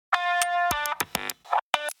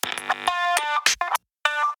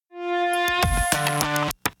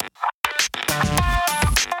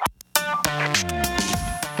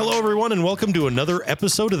everyone, and welcome to another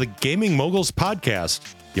episode of the Gaming Moguls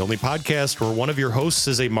Podcast, the only podcast where one of your hosts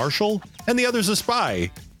is a marshal and the other's a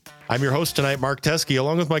spy. I'm your host tonight, Mark Teskey,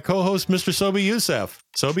 along with my co-host, Mr. Sobi Youssef.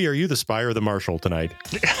 Sobi, are you the spy or the marshal tonight?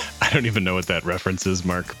 I don't even know what that reference is,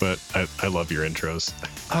 Mark, but I love your intros.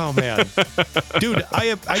 Oh, man. Dude,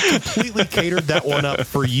 I completely catered that one up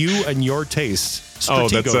for you and your tastes.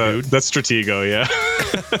 Stratego, that's Stratego, yeah.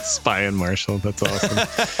 Spy and marshal, that's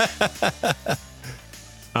awesome.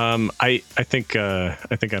 I think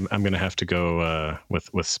I'm gonna have to go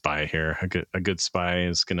with spy here. A good spy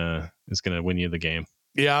is gonna win you the game.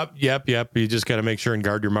 Yep. You just got to make sure and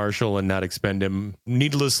guard your marshal and not expend him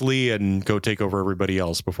needlessly and go take over everybody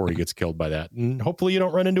else before he gets killed by that. And hopefully you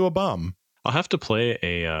don't run into a bomb. I'll have to play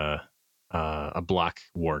a block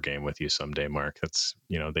war game with you someday, Mark. That's,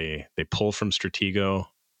 they pull from Stratego,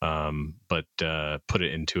 but put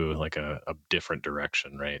it into like a different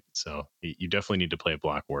direction, right? So you definitely need to play a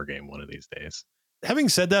block war game one of these days. Having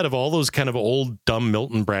said that, of all those kind of old, dumb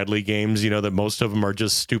Milton Bradley games, that most of them are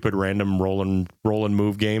just stupid, random roll and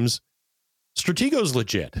move games, Stratego's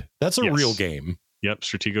legit. That's a real game. Yep,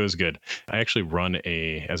 Stratego is good. I actually run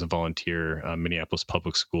as a volunteer, Minneapolis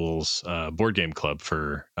Public Schools board game club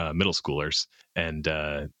for middle schoolers. And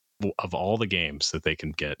of all the games that they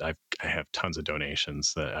can get, I have tons of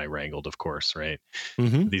donations that I wrangled, of course, right?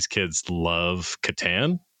 Mm-hmm. These kids love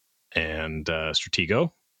Catan and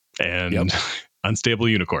Stratego and Unstable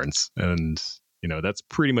Unicorns. And, that's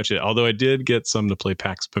pretty much it. Although I did get some to play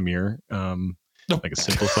Pax Pamir, like a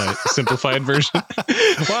simplified version.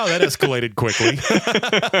 Wow, that escalated quickly.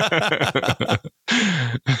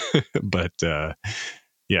 But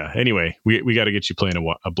yeah, anyway, we got to get you playing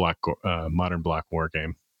a modern block war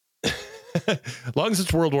game. As long as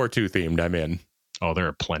it's World War II themed, I'm in. Oh, there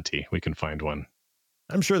are plenty. We can find one.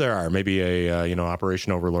 I'm sure there are. Maybe a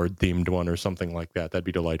Operation Overlord themed one or something like that. That'd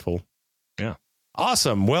be delightful. Yeah.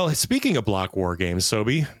 Awesome. Well, speaking of block war games,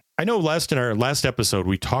 Sobi, I know in our last episode,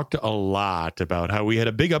 we talked a lot about how we had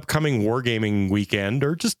a big upcoming wargaming weekend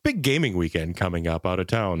or just big gaming weekend coming up out of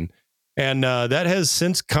town. And that has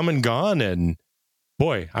since come and gone. And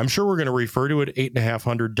boy, I'm sure we're going to refer to it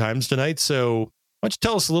 8,500 times tonight. So why don't you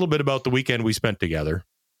tell us a little bit about the weekend we spent together?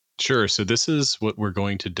 Sure. So this is what we're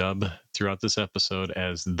going to dub throughout this episode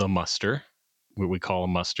as the muster. What we call a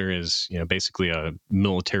muster is, basically a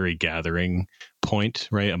military gathering point,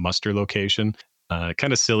 right? A muster location.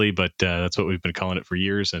 Kind of silly, but that's what we've been calling it for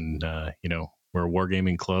years. And, we're a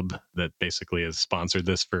wargaming club that basically has sponsored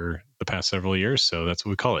this for the past several years. So that's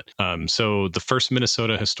what we call it. So the First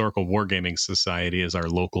Minnesota Historical Wargaming Society is our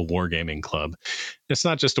local wargaming club. It's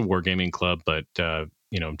not just a wargaming club, but,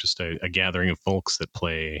 just a gathering of folks that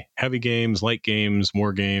play heavy games, light games,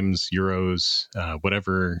 war games, Euros,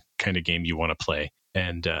 whatever kind of game you want to play.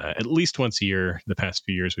 And at least once a year, the past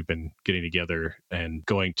few years, we've been getting together and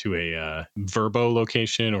going to a Verbo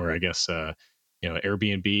location, or I guess,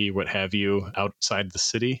 Airbnb, what have you, outside the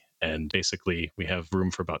city. And basically, we have room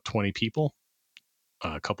for about 20 people,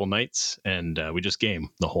 a couple nights, and we just game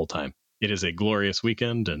the whole time. It is a glorious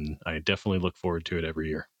weekend, and I definitely look forward to it every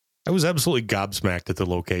year. I was absolutely gobsmacked at the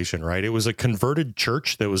location, right? It was a converted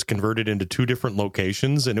church that was converted into two different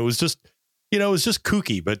locations, and it was just... it was just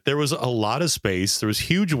kooky, but there was a lot of space. There was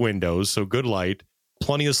huge windows, so good light,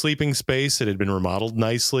 plenty of sleeping space. It had been remodeled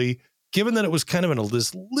nicely. Given that it was kind of in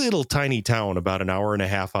this little tiny town about an hour and a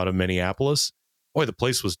half out of Minneapolis, boy, the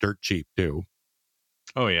place was dirt cheap too.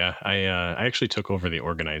 Oh yeah, I actually took over the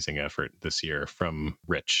organizing effort this year from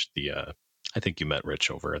Rich. I think you met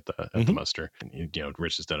Rich over at the muster. And,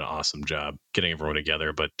 Rich has done an awesome job getting everyone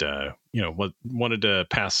together, but wanted to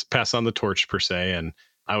pass on the torch per se, and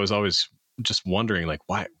I was always just wondering, like,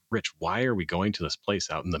 why are we going to this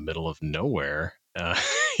place out in the middle of nowhere?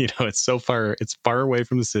 It's it's far away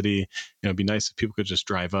from the city. It'd be nice if people could just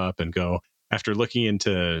drive up and go. After looking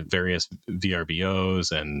into various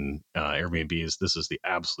VRBOs and Airbnbs, this is the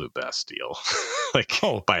absolute best deal.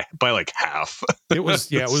 By like half. It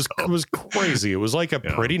was, it was crazy. It was like a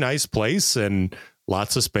pretty nice place and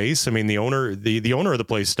lots of space. I mean, the owner of the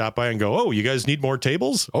place stopped by and go, "Oh, you guys need more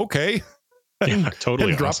tables? Okay." Yeah, totally.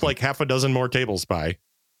 And dropped like half a dozen more tables by.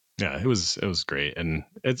 Yeah, it was great, and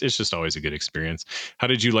it's just always a good experience. How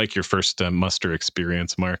did you like your first muster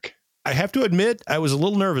experience, Mark? I have to admit, I was a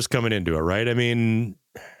little nervous coming into it. Right? I mean,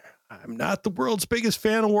 I'm not the world's biggest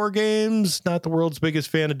fan of war games, not the world's biggest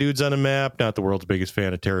fan of dudes on a map, not the world's biggest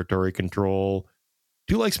fan of territory control.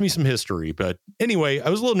 Do likes me some history, but anyway, I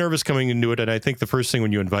was a little nervous coming into it, and I think the first thing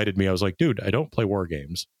when you invited me, I was like, "Dude, I don't play war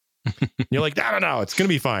games." You're like, no, it's going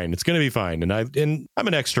to be fine. It's going to be fine. And I'm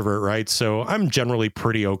an extrovert, right? So I'm generally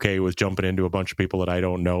pretty okay with jumping into a bunch of people that I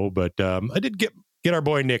don't know. But I did get get our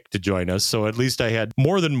boy Nick to join us. So at least I had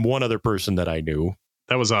more than one other person that I knew.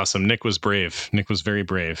 That was awesome. Nick was brave. Nick was very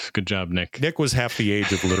brave. Good job, Nick. Nick was half the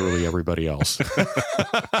age of literally everybody else.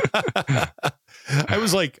 I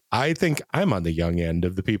was like, I think I'm on the young end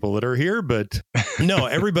of the people that are here, but no,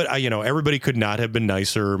 everybody could not have been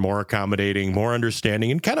nicer, more accommodating, more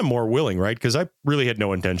understanding, and kind of more willing, right? Because I really had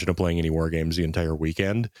no intention of playing any war games the entire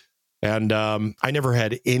weekend. And I never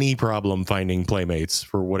had any problem finding playmates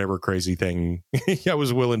for whatever crazy thing I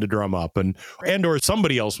was willing to drum up, and or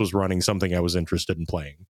somebody else was running something I was interested in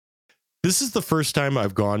playing. This is the first time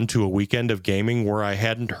I've gone to a weekend of gaming where I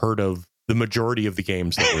hadn't heard of the majority of the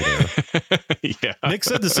games that were there. Yeah. Nick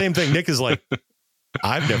said the same thing. Nick is like,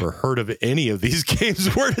 I've never heard of any of these games.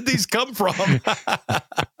 Where did these come from?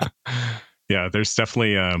 Yeah, there's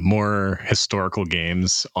definitely more historical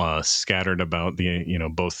games scattered about the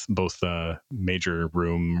both major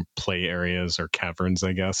room play areas or caverns,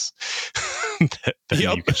 I guess, that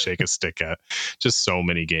you can shake a stick at. Just so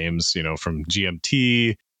many games, from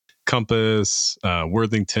GMT, Compass,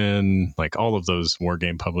 Worthington, like all of those war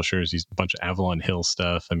game publishers, a bunch of Avalon Hill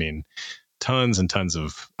stuff. I mean, tons and tons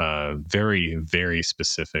of very, very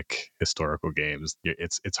specific historical games.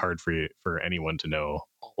 It's hard for anyone to know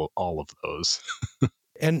all of those.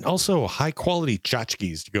 And also high quality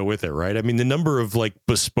tchotchkes to go with it, right? I mean, the number of like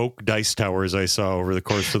bespoke dice towers I saw over the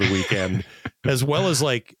course of the weekend, as well as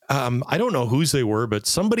like, I don't know whose they were, but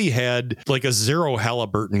somebody had like a Zero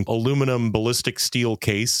Halliburton aluminum ballistic steel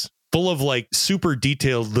case full of like super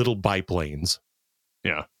detailed little biplanes.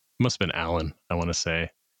 Yeah. Must have been Alan, I want to say.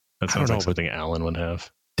 That sounds like something Alan would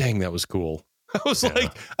have. Dang, that was cool. I was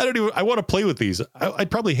like, I want to play with these. I'd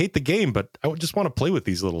probably hate the game, but I would just want to play with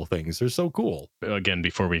these little things. They're so cool. Again,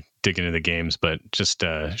 before we dig into the games, but just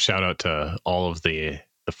shout out to all of the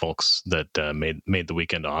folks that made the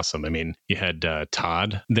weekend awesome. I mean, you had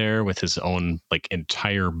Todd there with his own like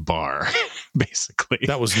entire bar, basically.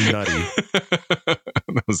 That was nutty.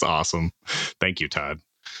 That was awesome. Thank you, Todd.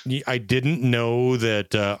 I didn't know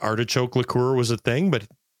that artichoke liqueur was a thing, but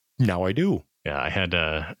now I do. Yeah, I had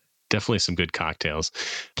definitely some good cocktails,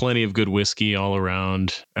 plenty of good whiskey all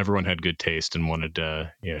around. Everyone had good taste and wanted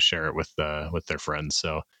to share it with their friends.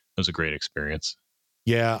 So it was a great experience.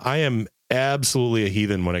 Yeah, I am absolutely a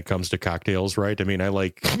heathen when it comes to cocktails, right? I mean, I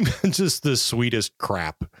like just the sweetest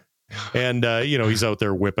crap. And, he's out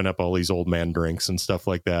there whipping up all these old man drinks and stuff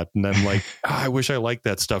like that. And I'm like, I wish I liked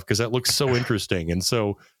that stuff because that looks so interesting. And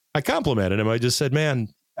so I complimented him. I just said,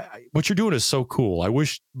 man, what you're doing is so cool. I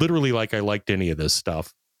wish literally like I liked any of this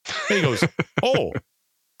stuff. And he goes, oh,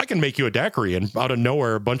 I can make you a daiquiri. And out of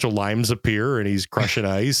nowhere, a bunch of limes appear and he's crushing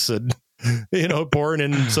ice and, pouring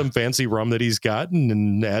in some fancy rum that he's gotten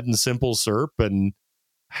and adding simple syrup. And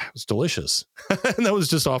it was delicious. And that was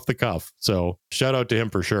just off the cuff. So shout out to him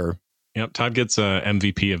for sure. Yep. Todd gets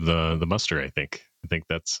MVP of the muster. I think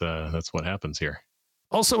that's what happens here.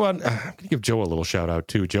 Also, I'm going to give Joe a little shout out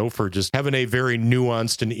too. Joe for just having a very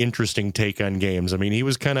nuanced and interesting take on games. I mean, he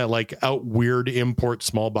was kind of like out weird import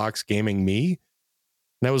small box gaming me.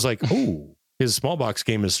 And I was like, oh, his small box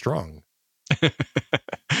game is strong.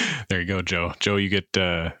 There you go, Joe. Joe, you get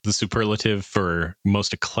the superlative for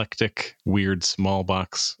most eclectic, weird small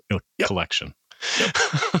box collection. Yep.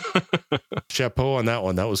 Chapeau on that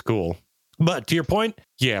one. That was cool. But to your point,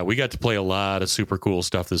 yeah, we got to play a lot of super cool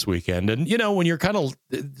stuff this weekend. And, when you're kind of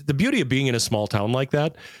the beauty of being in a small town like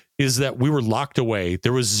that is that we were locked away.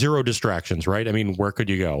 There was zero distractions, right? I mean, where could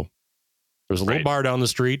you go? There was a little bar down the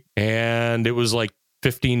street and it was like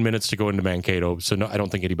 15 minutes to go into Mankato. So no, I don't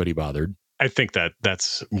think anybody bothered. I think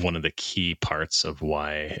that's one of the key parts of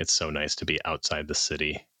why it's so nice to be outside the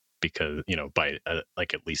city because, by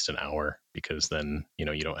like at least an hour, because then,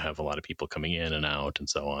 you don't have a lot of people coming in and out and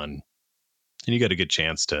so on. And you get a good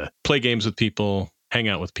chance to play games with people, hang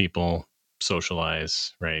out with people,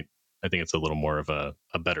 socialize, right? I think it's a little more of a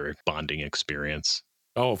better bonding experience.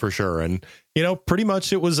 Oh, for sure. And, pretty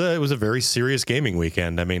much it was a very serious gaming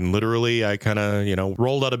weekend. I mean, literally, I kind of,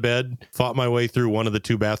 rolled out of bed, fought my way through one of the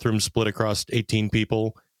two bathrooms split across 18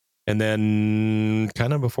 people. And then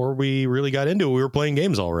kind of before we really got into it, we were playing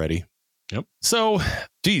games already. Yep. So,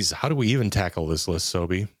 geez, how do we even tackle this list,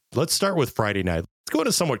 Sobe? Let's start with Friday night. Let's go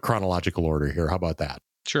into somewhat chronological order here. How about that?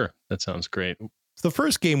 Sure. That sounds great. The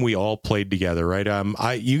first game we all played together, right?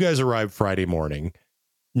 You guys arrived Friday morning.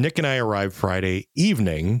 Nick and I arrived Friday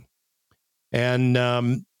evening. And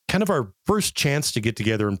kind of our first chance to get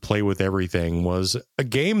together and play with everything was a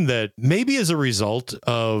game that maybe as a result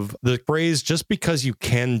of the phrase, just because you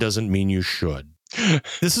can doesn't mean you should.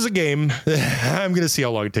 This is a game. I'm going to see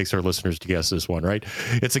how long it takes our listeners to guess this one, right?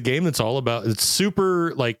 It's a game that's all about, it's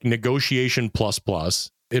super like negotiation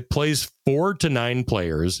plus. It plays 4 to 9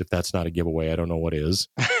 players. If that's not a giveaway, I don't know what is.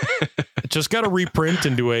 It just got a reprint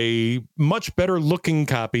into a much better looking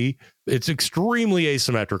copy. It's extremely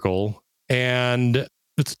asymmetrical and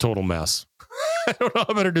it's a total mess. I don't know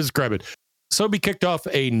how better to describe it. Sobi kicked off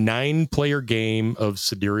a 9-player game of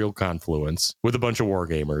Sidereal Confluence with a bunch of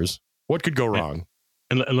wargamers. What could go wrong?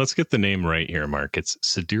 And let's get the name right here, Mark. It's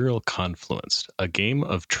Sidereal Confluence, a game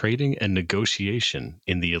of trading and negotiation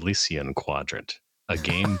in the Elysian Quadrant. A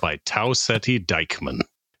game by Tau Ceti Dykman.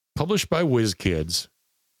 Published by WizKids.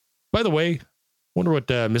 By the way, wonder what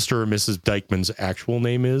Mr. or Mrs. Dykman's actual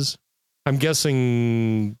name is. I'm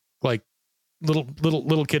guessing like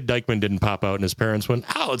little kid Dykman didn't pop out and his parents went,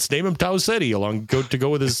 "Oh, let's name him Tau Ceti to go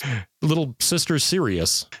with his little sister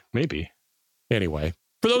Sirius." Maybe. Anyway,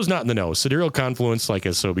 for those not in the know, Sidereal Confluence, like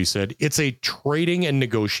as Sobi said, it's a trading and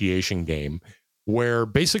negotiation game where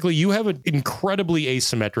basically you have an incredibly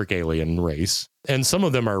asymmetric alien race, and some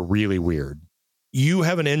of them are really weird. You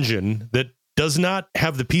have an engine that does not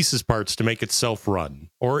have the pieces parts to make itself run,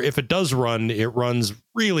 or if it does run, it runs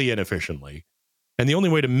really inefficiently. And the only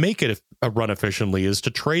way to make it run efficiently is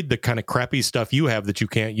to trade the kind of crappy stuff you have that you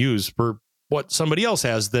can't use for what somebody else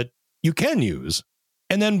has that you can use.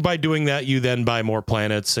 And then by doing that, you then buy more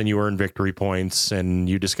planets and you earn victory points and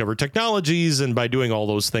you discover technologies. And by doing all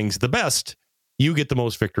those things the best, you get the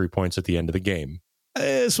most victory points at the end of the game.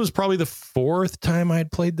 This was probably the 4th time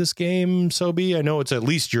I'd played this game, Sobi. I know it's at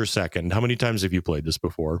least your second. How many times have you played this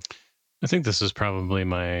before? I think this is probably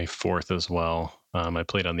my 4th as well. I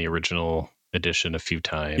played on the original edition a few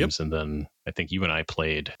times, yep. And then I think you and I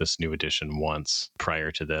played this new edition once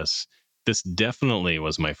prior to this. This definitely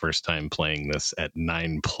was my first time playing this at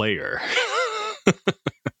 9-player.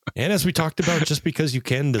 And as we talked about, just because you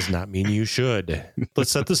can does not mean you should.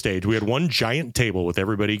 Let's set the stage. We had one giant table with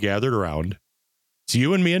everybody gathered around. It's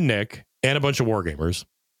you and me and Nick and a bunch of wargamers,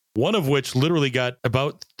 one of which literally got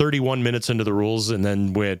about 31 minutes into the rules and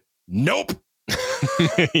then went, nope.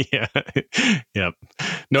 Yeah. Yep.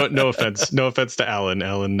 No offense. No offense to Alan.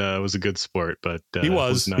 Alan was a good sport, but he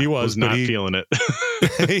was not feeling it.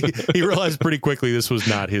 He realized pretty quickly this was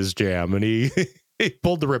not his jam, and he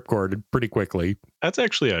pulled the ripcord pretty quickly. That's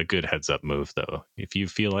actually a good heads up move, though. If you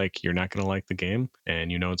feel like you're not going to like the game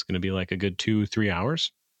and you know it's going to be like a good 2-3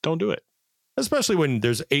 hours, don't do it. Especially when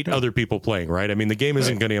there's 8 other people playing, right? I mean, the game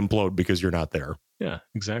isn't going to implode because you're not there. Yeah,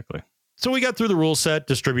 exactly. So we got through the rule set,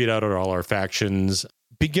 distributed out all our factions.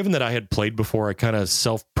 Given that I had played before, I kind of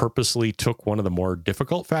self-purposely took one of the more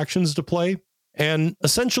difficult factions to play. And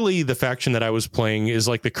essentially, the faction that I was playing is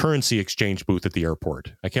like the currency exchange booth at the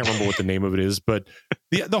airport. I can't remember what the name of it is, but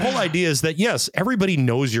the whole idea is that, yes, everybody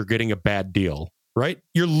knows you're getting a bad deal, right?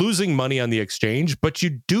 You're losing money on the exchange, but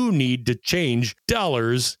you do need to change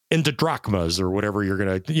dollars into drachmas or whatever you're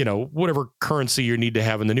going to, whatever currency you need to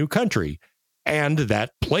have in the new country. And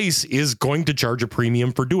that place is going to charge a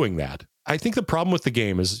premium for doing that. I think the problem with the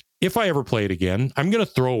game is if I ever play it again, I'm going to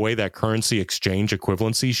throw away that currency exchange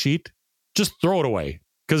equivalency sheet. Just throw it away.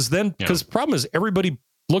 Because the problem is everybody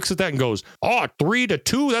looks at that and goes,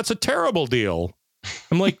 3-2, that's a terrible deal.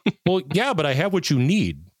 I'm like, well, yeah, but I have what you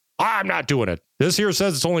need. I'm not doing it. This here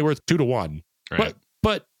says it's only worth 2-1. Right.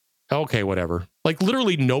 But okay, whatever. Like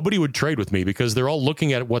literally nobody would trade with me because they're all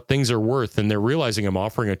looking at what things are worth and they're realizing I'm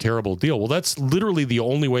offering a terrible deal. Well, that's literally the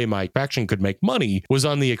only way my faction could make money was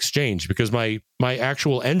on the exchange because my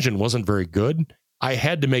actual engine wasn't very good. I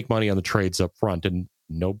had to make money on the trades up front and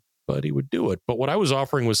nobody would do it. But what I was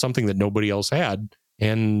offering was something that nobody else had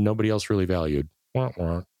and nobody else really valued.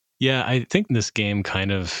 Yeah, I think this game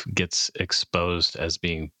kind of gets exposed as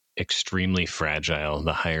being extremely fragile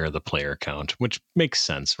the higher the player count, which makes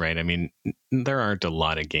sense, right? I mean, there aren't a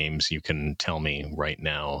lot of games you can tell me right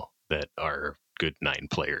now that are good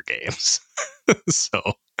 9-player games. So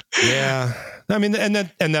yeah, I mean, and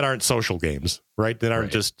that aren't social games, right? That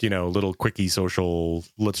aren't just little quickie social.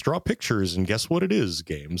 Let's draw pictures and guess what it is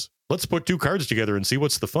games. Let's put 2 cards together and see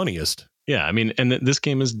what's the funniest. Yeah, I mean, and this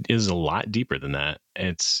game is a lot deeper than that.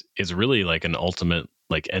 It's really like an ultimate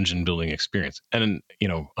like engine building experience. And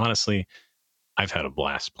honestly, I've had a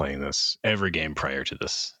blast playing this every game prior to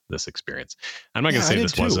this experience. I'm not gonna say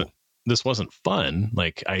this wasn't fun.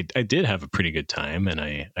 Like I did have a pretty good time, and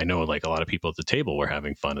I know like a lot of people at the table were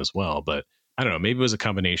having fun as well, but I don't know, maybe it was a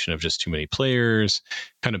combination of just too many players,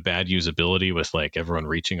 kind of bad usability with like everyone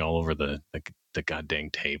reaching all over the goddamn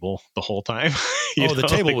table the whole time. The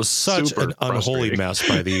table was such an unholy mess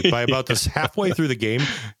by about this halfway through the game.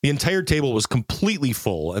 The entire table was completely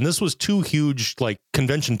full. And this was 2 huge like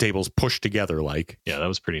convention tables pushed together. Like, yeah, that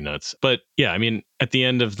was pretty nuts. But yeah, I mean, at the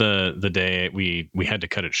end of the day, we had to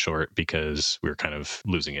cut it short because we were kind of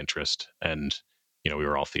losing interest. And we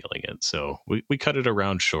were all feeling it. So we cut it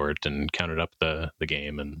around short and counted up the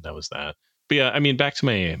game, and that was that. But yeah, I mean, back to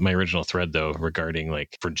my original thread though, regarding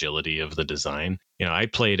like fragility of the design. I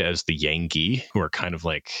played as the Yangi, who are kind of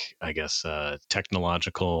like, I guess,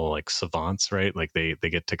 technological like savants, right? Like they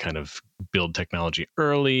get to kind of build technology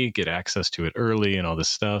early, get access to it early, and all this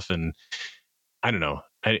stuff. And I don't know,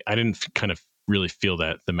 I didn't kind of really feel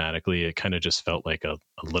that thematically. It kind of just felt like a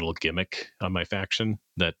little gimmick on my faction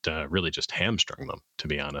that really just hamstrung them, to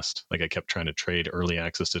be honest. Like I kept trying to trade early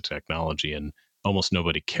access to technology, and almost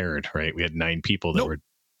nobody cared, right? We had 9 people that were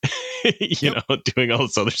doing all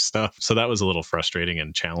this other stuff. So that was a little frustrating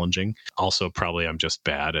and challenging. Also, probably I'm just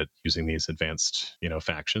bad at using these advanced,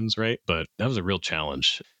 factions, right? But that was a real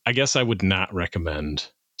challenge. I guess I would not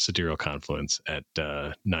recommend Sidereal Confluence at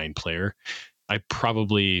 9-player. I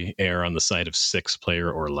probably err on the side of 6-player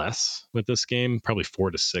or less with this game. Probably 4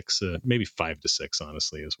 to 6, maybe 5 to 6,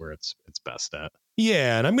 honestly, is where it's best at.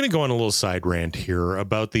 Yeah, and I'm going to go on a little side rant here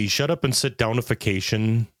about the shut up and sit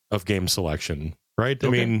downification of game selection, right? Okay.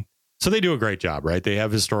 I mean, so they do a great job, right? They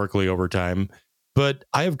have historically over time, but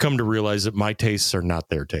I have come to realize that my tastes are not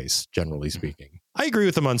their tastes, generally speaking. I agree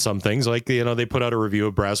with them on some things, like, they put out a review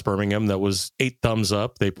of Brass Birmingham that was 8 thumbs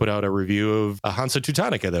up. They put out a review of Hansa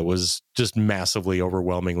Teutonica that was just massively,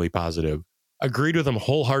 overwhelmingly positive. Agreed with them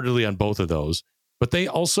wholeheartedly on both of those. But they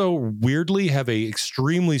also weirdly have a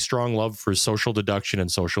extremely strong love for social deduction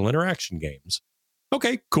and social interaction games.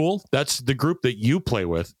 Okay, cool. That's the group that you play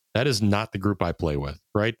with. That is not the group I play with,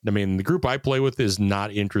 right? I mean, the group I play with is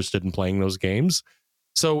not interested in playing those games.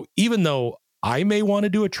 So even though I may want to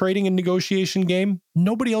do a trading and negotiation game,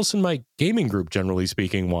 nobody else in my gaming group, generally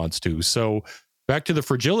speaking, wants to. So back to the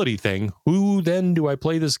fragility thing, who then do I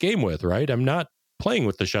play this game with, right? I'm not playing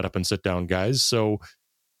with the shut up and sit down guys. So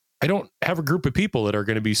I don't have a group of people that are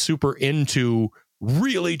going to be super into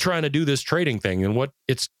really trying to do this trading thing. And what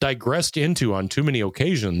it's digressed into on too many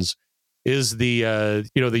occasions is the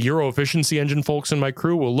Euro efficiency engine folks in my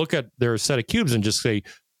crew will look at their set of cubes and just say,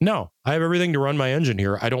 no, I have everything to run my engine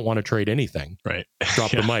here. I don't want to trade anything. Right.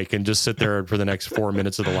 Drop the mic and just sit there for the next 4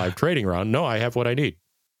 minutes of the live trading round. No, I have what I need.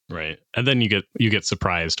 Right. And then you get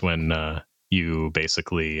surprised when you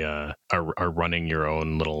basically are running your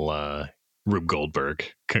own little Rube Goldberg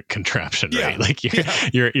contraption, right? Like you're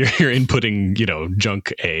inputting,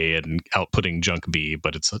 junk A and outputting junk B,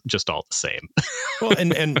 but it's just all the same. Well,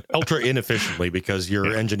 and ultra inefficiently because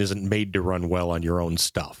your engine isn't made to run well on your own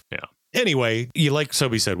stuff. Yeah. Anyway, like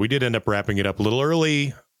Sobi said, we did end up wrapping it up a little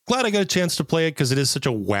early. Glad I got a chance to play it because it is such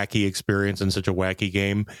a wacky experience and such a wacky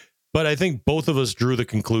game. But I think both of us drew the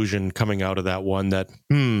conclusion coming out of that one that,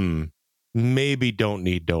 maybe don't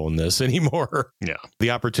need to own this anymore. Yeah.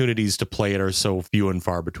 The opportunities to play it are so few and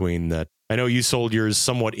far between that I know you sold yours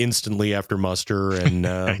somewhat instantly after muster, and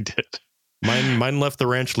I did. Mine left the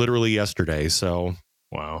ranch literally yesterday. So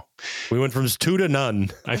wow, we went from 2 to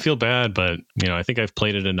none. I feel bad, but I think I've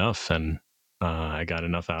played it enough, and I got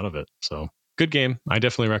enough out of it. So good game. I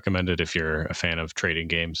definitely recommend it if you're a fan of trading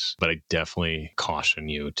games, but I definitely caution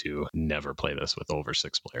you to never play this with over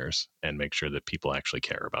 6 players and make sure that people actually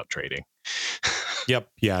care about trading. Yep.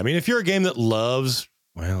 Yeah. I mean, if you're a game that loves,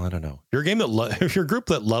 well, I don't know. If you're a game that if you're a group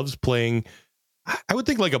that loves playing, I would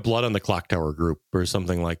think like a Blood on the Clock Tower group or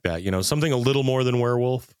something like that. Something a little more than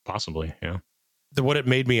Werewolf. Possibly. Yeah. What it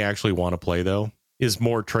made me actually want to play though is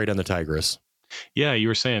more Trade on the Tigris. Yeah, you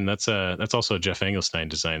were saying that's also a Jeff Engelstein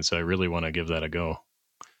design, so I really want to give that a go.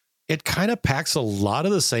 It kind of packs a lot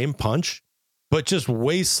of the same punch, but just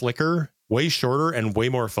way slicker, way shorter, and way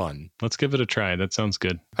more fun. Let's give it a try. That sounds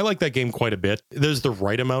good. I like that game quite a bit. There's the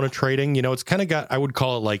right amount of trading. It's kind of got, I would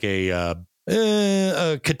call it like a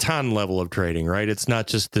Catan level of trading, right? It's not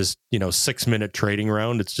just this, 6-minute trading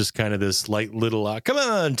round. It's just kind of this light little, come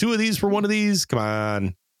on, 2 of these for 1 of these. Come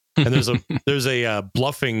on. And there's a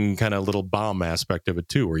bluffing kind of little bomb aspect of it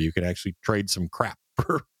too, where you can actually trade some crap.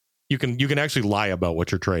 You can actually lie about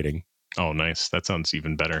what you're trading. Oh, nice. That sounds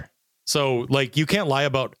even better. So like you can't lie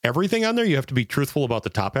about everything on there. You have to be truthful about the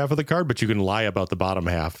top half of the card, but you can lie about the bottom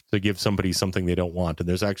half to give somebody something they don't want. And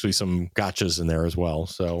there's actually some gotchas in there as well.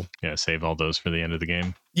 So yeah, save all those for the end of the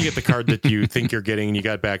game. You get the card that you think you're getting and you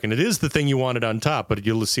got back, and it is the thing you wanted on top, but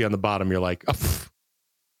you'll see on the bottom, you're like, oh,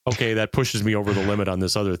 okay, that pushes me over the limit on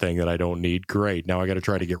this other thing that I don't need. Great. Now I got to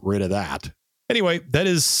try to get rid of that. Anyway, that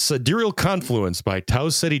is Sidereal Confluence by Tau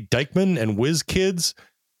Ceti Dykeman and WizKids.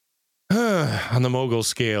 On the mogul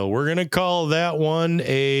scale, we're going to call that one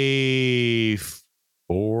a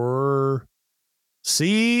 4C.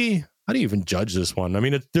 How do you even judge this one? I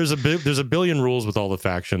mean, there's a billion rules with all the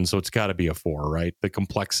factions, so it's got to be a 4, right? The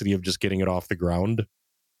complexity of just getting it off the ground.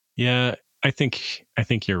 Yeah. I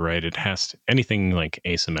think you're right. It has to, anything like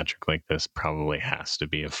asymmetric like this probably has to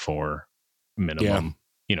be a 4 minimum.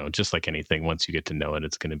 Just like anything, once you get to know it,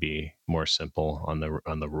 it's going to be more simple on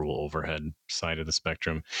the rule overhead side of the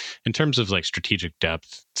spectrum. In terms of like strategic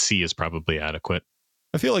depth, C is probably adequate.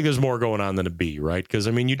 I feel like there's more going on than a B, right? Because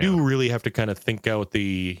I mean, you do really have to kind of think out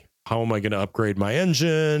how am I going to upgrade my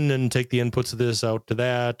engine and take the inputs of this out to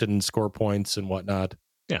that and score points and whatnot.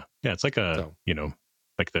 Yeah. It's like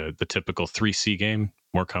like the typical 3C game,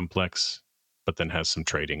 more complex, but then has some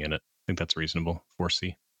trading in it. I think that's reasonable.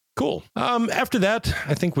 4C. Cool. After that,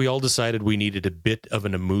 I think we all decided we needed a bit of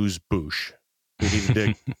an amuse-bouche. We needed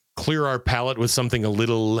to clear our palate with something a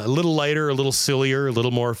little lighter, a little sillier, a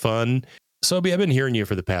little more fun. Sobi, I've been hearing you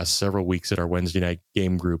for the past several weeks at our Wednesday night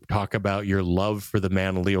game group talk about your love for the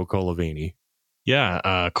man Leo Colovini.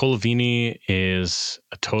 Yeah, Colovini is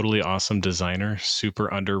a totally awesome designer, super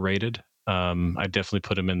underrated. I definitely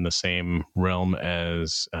put him in the same realm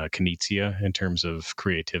as Knizia in terms of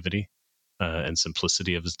creativity and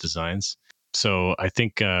simplicity of his designs. So I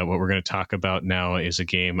think what we're going to talk about now is a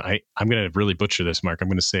game. I'm going to really butcher this, Mark. I'm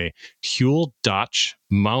going to say Huel Dach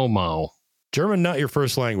Mau Mau. German, not your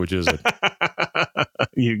first language, is it?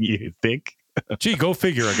 You think? Gee, go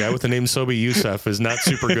figure. A guy with the name Sobi Youssef is not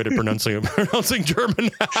super good at pronouncing German.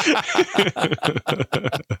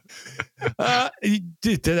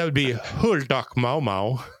 That would be Huldach Mau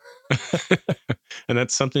Mau. And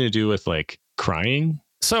that's something to do with like crying.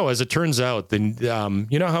 So as it turns out, then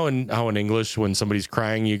you know how in English when somebody's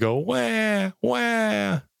crying you go wah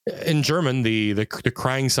wah. In German, the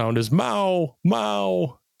crying sound is Mau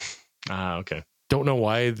Mau. Ah, okay. Don't know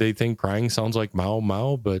why they think crying sounds like Mau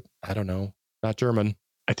Mau, but I don't know. Not German.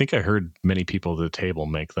 I think I heard many people at the table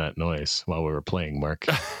make that noise while we were playing, Mark.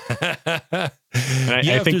 I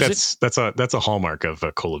think that's a hallmark of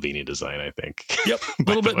a Colovini design, I think. Yep. A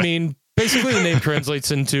little bit mean. Basically, the name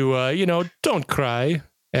translates into, don't cry.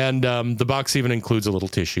 And the box even includes a little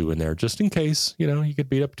tissue in there, just in case, you get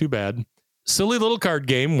beat up too bad. Silly little card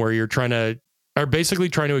game where you're basically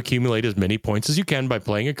trying to accumulate as many points as you can by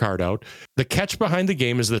playing a card out. The catch behind the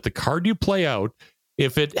game is that the card you play out,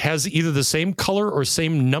 if it has either the same color or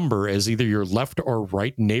same number as either your left or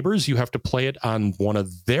right neighbors, you have to play it on one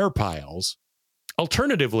of their piles.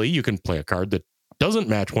 Alternatively, you can play a card that doesn't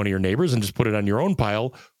match one of your neighbors and just put it on your own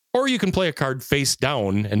pile, or you can play a card face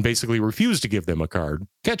down and basically refuse to give them a card.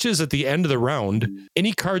 Catch is at the end of the round,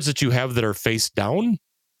 any cards that you have that are face down,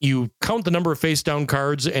 you count the number of face down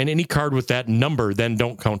cards, and any card with that number then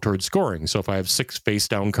don't count towards scoring. So if I have 6 face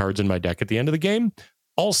down cards in my deck at the end of the game,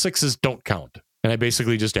 all 6s don't count. And I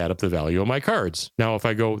basically just add up the value of my cards. Now, if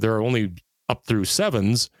I go, there are only up through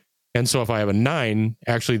 7s. And so if I have a 9,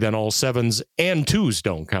 actually then all 7s and 2s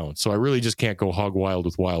don't count. So I really just can't go hog wild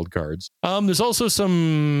with wild cards. There's also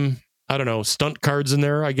some, stunt cards in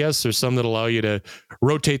there, I guess. There's some that allow you to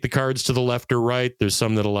rotate the cards to the left or right. There's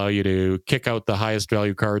some that allow you to kick out the highest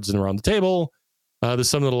value cards and around the table. There's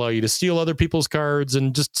some that allow you to steal other people's cards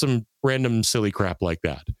and just some random silly crap like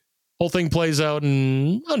that. Whole thing plays out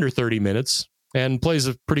in under 30 minutes and plays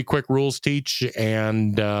a pretty quick rules teach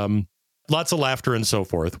and lots of laughter and so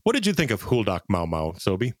forth. What did you think of Huldach Mau Mau,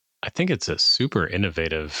 Sobi? I think it's a super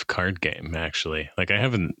innovative card game, actually. Like I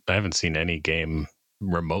haven't seen any game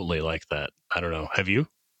remotely like that. I don't know. Have you?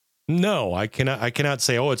 No, I cannot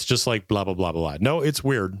say, oh, it's just like blah, blah, blah, blah. No, it's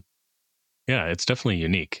weird. Yeah, it's definitely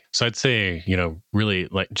unique. So I'd say, really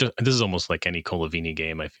like this is almost like any Colovini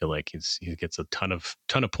game. I feel like he gets a ton of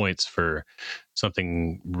points for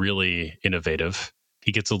something really innovative.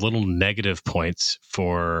 He gets a little negative points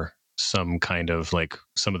for some kind of like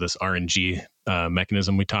some of this RNG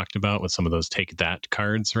mechanism we talked about with some of those take that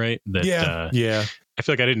cards, right? Yeah. I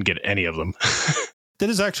feel like I didn't get any of them. That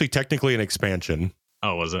is actually technically an expansion.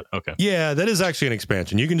 Oh, was it? Okay. Yeah, that is actually an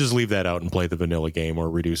expansion. You can just leave that out and play the vanilla game or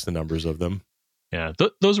reduce the numbers of them. Yeah,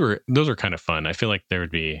 those were kind of fun. I feel like there would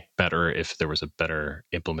be better if there was a better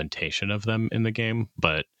implementation of them in the game.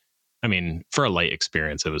 But I mean, for a light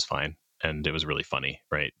experience, it was fine. And it was really funny,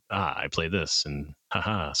 right? I play this and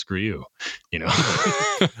haha, screw you.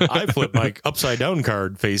 I flip my upside down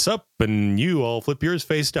card face up and you all flip yours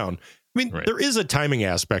face down. I mean, right. There is a timing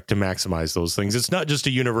aspect to maximize those things. It's not just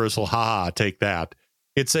a universal, haha, take that.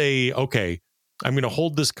 It's okay, I'm going to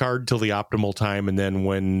hold this card till the optimal time. And then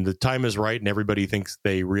when the time is right and everybody thinks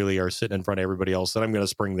they really are sitting in front of everybody else, then I'm going to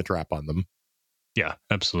spring the trap on them. Yeah,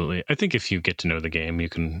 absolutely. I think if you get to know the game, you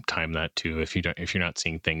can time that too. If you're not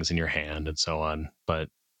seeing things in your hand and so on. But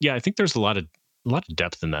yeah, I think there's a lot of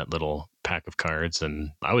depth in that little pack of cards,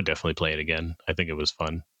 and I would definitely play it again. I think it was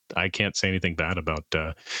fun. I can't say anything bad about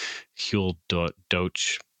Huel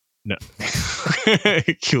Dach No.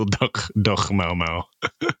 Kill doch Mau Mau.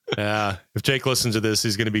 If Jake listens to this,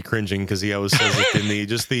 he's going to be cringing because he always says it in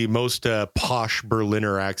the most posh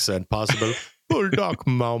Berliner accent possible. Bulldog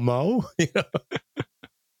Mau Mau. You know?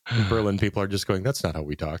 Berlin people are just going, that's not how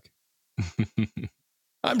we talk.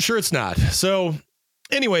 I'm sure it's not. So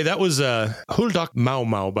anyway, that was Huldak Mau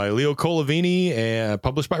Mau by Leo Colavini and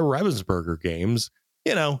published by Ravensburger Games.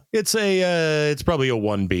 You know, it's probably a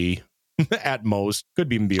 1B at most.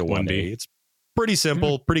 Could even be a 1A. It's pretty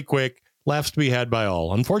simple, pretty quick. Laughs to be had by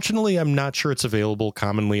all. Unfortunately, I'm not sure it's available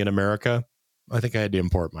commonly in America. I think I had to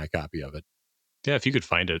import my copy of it. Yeah, if you could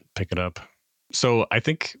find it, pick it up. So I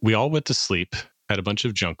think we all went to sleep, had a bunch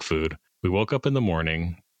of junk food. We woke up in the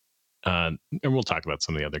morning, and we'll talk about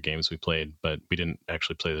some of the other games we played, but we didn't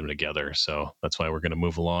actually play them together. So that's why we're going to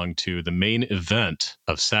move along to the main event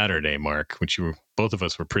of Saturday, Mark, which both of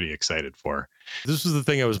us were pretty excited for. This was the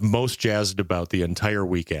thing I was most jazzed about the entire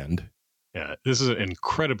weekend. Yeah, this is an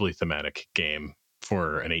incredibly thematic game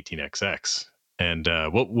for an 18XX. And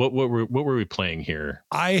what were we playing here?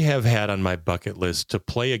 I have had on my bucket list to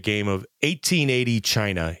play a game of 1880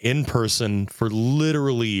 China in person for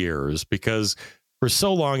literally years, because for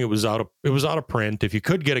so long it was out of print. If you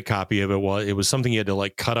could get a copy of it, it was something you had to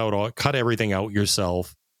like cut everything out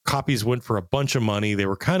yourself. Copies went for a bunch of money. They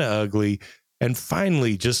were kind of ugly. And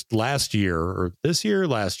finally, just last year,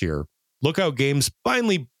 Lookout Games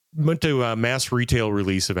finally went to a mass retail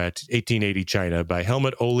release of 1880 China by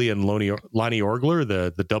Helmut Oli and Lonnie Orgler,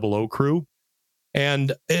 the Double O crew.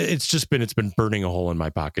 And it's been burning a hole in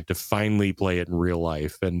my pocket to finally play it in real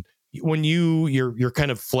life. And when your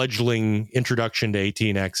kind of fledgling introduction to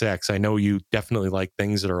 18XX, I know you definitely like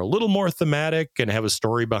things that are a little more thematic and have a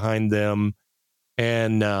story behind them.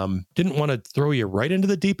 And didn't want to throw you right into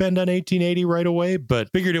the deep end on 1880 right away, but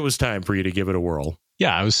figured it was time for you to give it a whirl.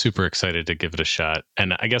 Yeah, I was super excited to give it a shot.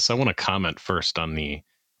 And I guess I want to comment first on the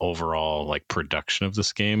overall like production of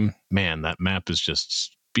this game. Man, that map is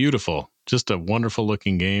just beautiful. Just a wonderful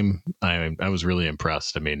looking game. I was really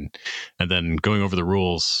impressed. I mean, and then going over the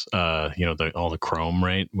rules, all the chrome,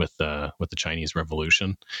 right, with the Chinese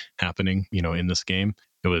Revolution happening, in this game.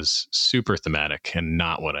 It was super thematic and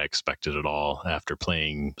not what I expected at all after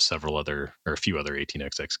playing a few other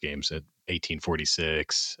 18XX games at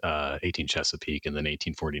 1846, 18 Chesapeake, and then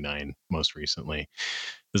 1849 most recently.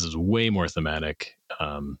 This is way more thematic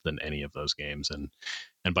than any of those games. And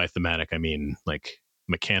by thematic, I mean like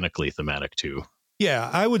mechanically thematic too. Yeah,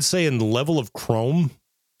 I would say in the level of chrome,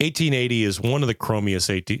 1880 is one of the chromiest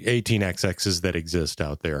 18XXs that exist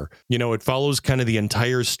out there. It follows kind of the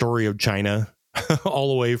entire story of China, all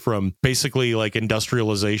the way from basically like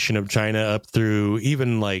industrialization of China up through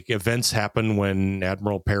even like events happen when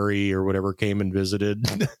Admiral Perry or whatever came and visited,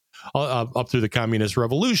 up through the Communist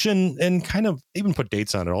Revolution, and kind of even put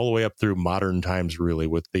dates on it all the way up through modern times, really,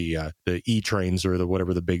 with the E trains or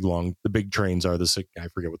the big trains are. I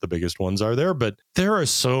forget what the biggest ones are there, but there are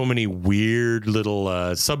so many weird little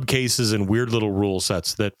subcases and weird little rule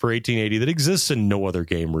sets that for 1880 that exists in no other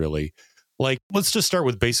game really. Like, let's just start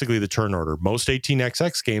with basically the turn order. Most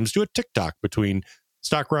 18XX games do a tick-tock between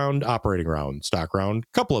stock round, operating round, stock round,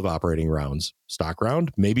 couple of operating rounds, stock round,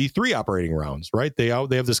 maybe 3 operating rounds, right? They have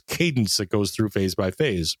this cadence that goes through phase by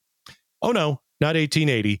phase. Oh no, not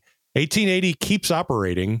 1880. 1880 keeps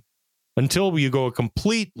operating until you go a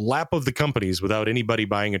complete lap of the companies without anybody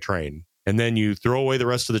buying a train. And then you throw away the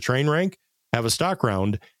rest of the train rank, have a stock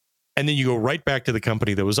round, and then you go right back to the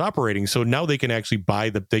company that was operating. So now they can actually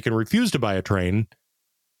they can refuse to buy a train,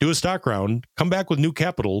 do a stock round, come back with new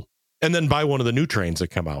capital, and then buy one of the new trains that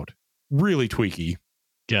come out. Really tweaky.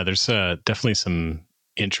 Yeah, there's definitely some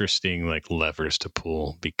interesting like levers to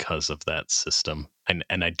pull because of that system.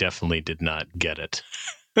 And I definitely did not get it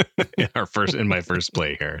in my first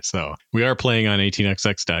play here. So we are playing on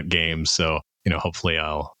 18xx.games. So hopefully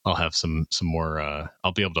I'll have some more,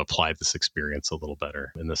 I'll be able to apply this experience a little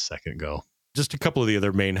better in this second go. Just a couple of the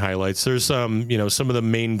other main highlights. There's some of the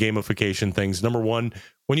main gamification things. Number one,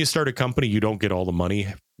 when you start a company, you don't get all the money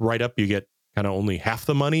right up. You get kind of only half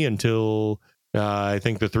the money until I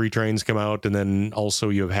think the 3 trains come out. And then also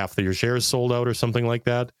you have half of your shares sold out or something like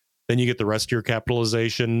that. Then you get the rest of your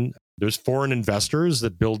capitalization. There's foreign investors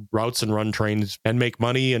that build routes and run trains and make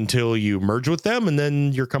money until you merge with them. And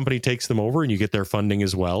then your company takes them over and you get their funding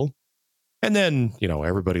as well. And then,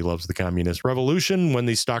 everybody loves the Communist Revolution when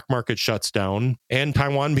the stock market shuts down and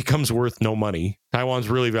Taiwan becomes worth no money. Taiwan's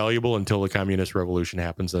really valuable until the Communist Revolution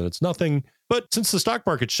happens, then it's nothing. But since the stock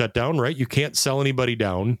market shut down, right, you can't sell anybody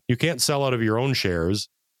down. You can't sell out of your own shares.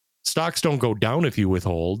 Stocks don't go down if you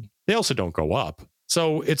withhold. They also don't go up.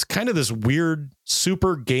 So it's kind of this weird,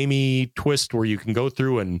 super gamey twist where you can go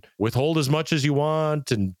through and withhold as much as you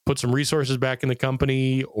want and put some resources back in the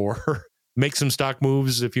company or make some stock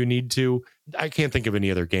moves if you need to. I can't think of any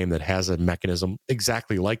other game that has a mechanism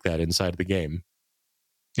exactly like that inside the game.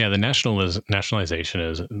 Yeah, the nationalization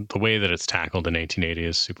is the way that it's tackled in 1880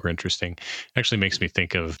 is super interesting. Actually makes me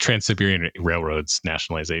think of Trans-Siberian Railroad's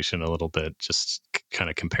nationalization a little bit, just kind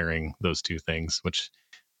of comparing those two things, which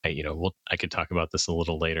I could talk about this a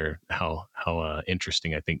little later, how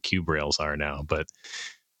interesting I think cube rails are now, but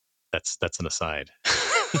that's an aside.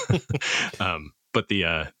 But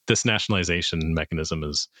this nationalization mechanism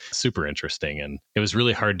is super interesting, and it was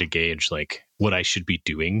really hard to gauge like what I should be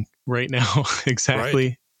doing right now exactly.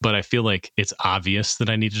 Right. But I feel like it's obvious that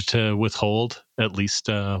I needed to withhold at least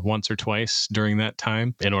once or twice during that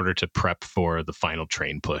time in order to prep for the final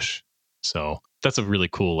train push. So that's a really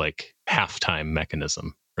cool like halftime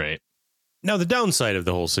mechanism, right? Now, the downside of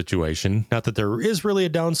the whole situation, not that there is really a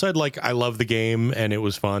downside, like I love the game and it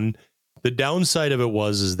was fun. The downside of it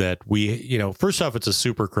is that we, first off, it's a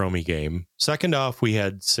super chromy game. Second off, we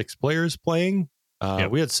had 6 players playing. Yep.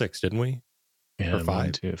 We had 6, didn't we? Yeah, or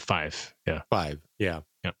 5? 5. Yeah. 5. Yeah.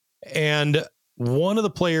 Yep. And one of the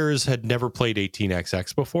players had never played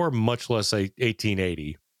 18XX before, much less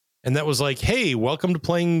 1880. And that was like, hey, welcome to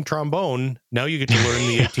playing trombone. Now you get to learn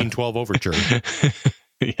the 1812 overture.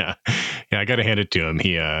 Yeah, I got to hand it to him.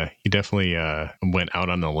 He definitely went out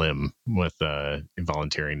on the limb with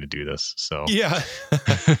volunteering to do this. So yeah,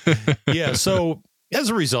 yeah. So as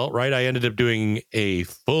a result, right, I ended up doing a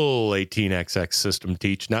full 18XX system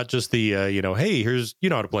teach, not just the hey, here's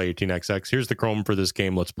how to play 18XX. Here's the Chrome for this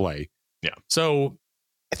game. Let's play. Yeah. So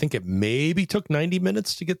I think it maybe took 90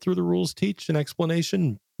 minutes to get through the rules teach and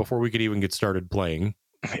explanation before we could even get started playing.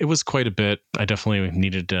 It was quite a bit. I definitely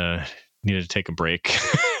needed to take a break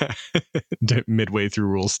midway through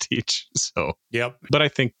rules teach. So, yep. But I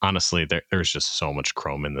think honestly, there's just so much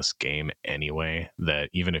Chrome in this game anyway, that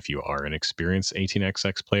even if you are an experienced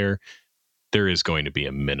 18XX player, there is going to be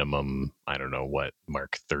a minimum, I don't know what,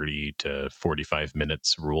 Mark, 30 to 45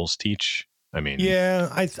 minutes rules teach. I mean, yeah,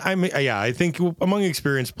 I think among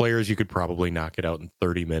experienced players, you could probably knock it out in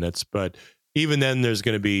 30 minutes, but even then there's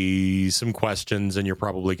going to be some questions and you're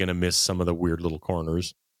probably going to miss some of the weird little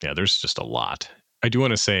corners. Yeah, there's just a lot. I do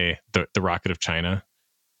want to say the Rocket of China,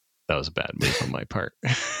 that was a bad move on my part.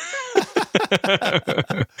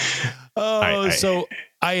 So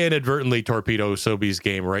I inadvertently torpedo Sobi's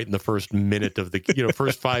game right in the first minute of the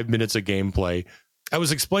first 5 minutes of gameplay. I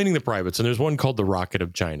was explaining the privates, and there's one called the Rocket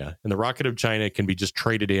of China, and the Rocket of China can be just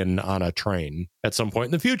traded in on a train at some point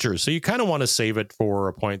in the future. So you kind of want to save it for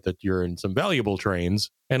a point that you're in some valuable trains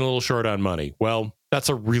and a little short on money. Well, that's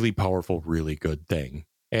a really powerful, really good thing.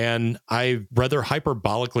 And I rather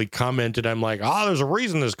hyperbolically commented, I'm like, there's a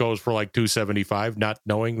reason this goes for like $275, not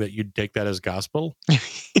knowing that you'd take that as gospel.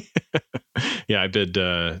 Yeah, I bid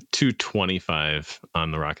 $225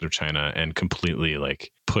 on the Rocket of China and completely like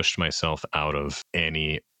pushed myself out of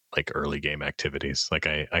any like early game activities. Like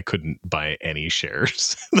I couldn't buy any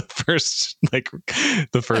shares the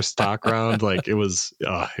first stock round. Like it was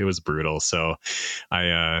brutal. So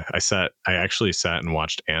I actually sat and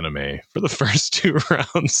watched anime for the first 2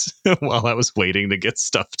 rounds while I was waiting to get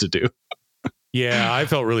stuff to do. Yeah, I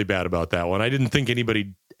felt really bad about that one. I didn't think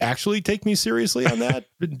anybody actually take me seriously on that.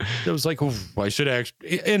 It was like, I should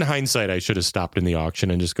actually, in hindsight, I should have stopped in the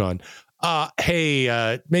auction and just gone,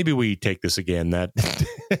 hey, maybe we take this again. That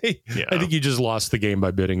yeah. I think you just lost the game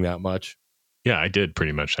by bidding that much. Yeah, I did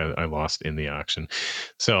pretty much. I lost in the auction.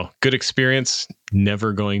 So good experience.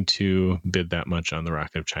 Never going to bid that much on the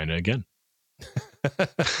Rocket of China again.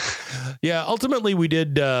 Yeah, ultimately we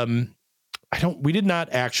did. We did not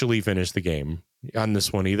actually finish the game on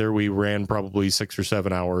this one either. We ran probably 6 or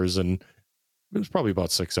 7 hours, and it was probably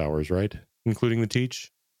about 6 hours, right? Including the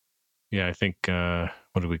teach. Yeah, I think,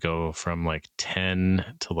 what did we go from like 10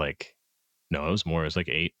 to like, no, it was more, it was like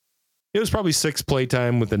 8. It was probably 6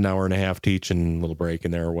 playtime with an hour and a half teach and a little break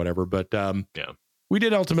in there or whatever. But yeah, we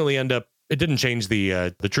did ultimately end up, it didn't change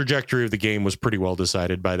the trajectory of the game was pretty well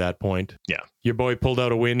decided by that point. Yeah. Your boy pulled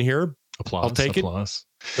out a win here. Applause. I'll take applause.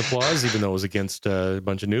 Applause, even though it was against a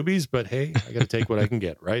bunch of newbies. But hey, I got to take what I can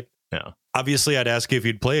get, right? Yeah. Obviously, I'd ask you if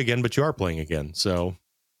you'd play again, but you are playing again. So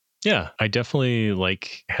yeah, I definitely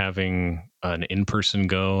like having an in-person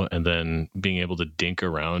go and then being able to dink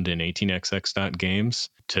around in 18xx.games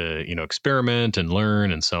to, experiment and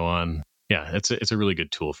learn and so on. Yeah, it's a really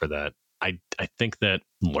good tool for that. I think that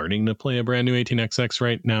learning to play a brand new 18xx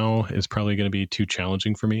right now is probably going to be too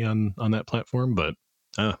challenging for me on that platform, but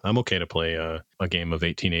I'm okay to play a game of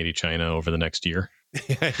 1880 China over the next year.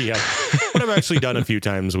 Yeah. What I've actually done a few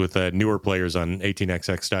times with newer players on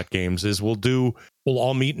 18xx.games is we'll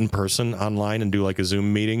all meet in person online and do like a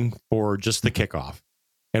Zoom meeting for just the kickoff.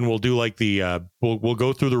 And we'll do like we'll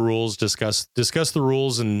go through the rules, discuss the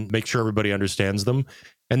rules and make sure everybody understands them.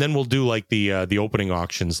 And then we'll do like the opening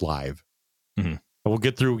auctions live. Mm-hmm. We'll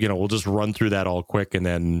get through, we'll just run through that all quick and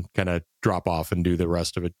then kind of drop off and do the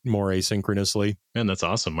rest of it more asynchronously. Man, that's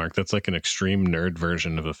awesome, Mark. That's like an extreme nerd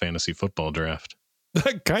version of a fantasy football draft.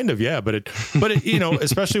 Kind of, yeah. But it,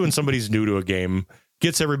 especially when somebody's new to a game,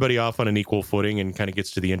 gets everybody off on an equal footing and kind of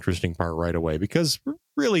gets to the interesting part right away. Because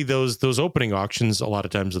really, those opening auctions a lot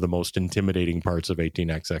of times are the most intimidating parts of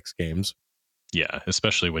 18xx games. Yeah,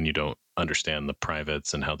 especially when you don't understand the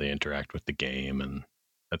privates and how they interact with the game, and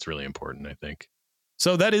that's really important, I think.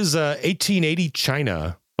 So that is 1880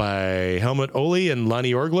 China by Helmut Oli and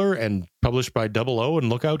Lonnie Orgler, and published by Double O and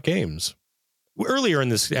Lookout Games. Earlier in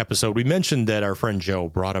this episode, we mentioned that our friend Joe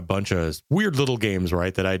brought a bunch of weird little games,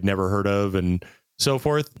 right, that I'd never heard of and so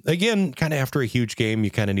forth. Again, kind of after a huge game, you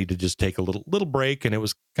kind of need to just take a little break, and it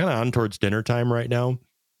was kind of on towards dinner time right now.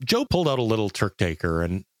 Joe pulled out a little Trick Taker,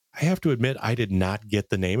 and I have to admit, I did not get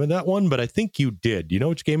the name of that one, but I think you did. You know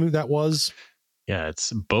which game that was? Yeah,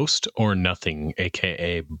 it's Boast or Nothing,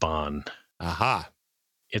 aka Bon. Aha.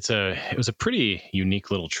 It was a pretty unique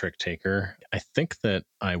little Trick Taker. I think that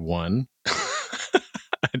I won.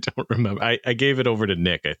 I don't remember. I gave it over to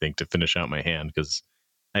Nick, I think, to finish out my hand because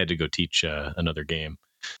I had to go teach another game.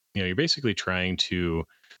 You're basically trying to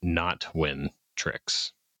not win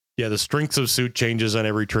tricks. Yeah, the strengths of suit changes on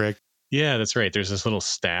every trick. Yeah, that's right. There's this little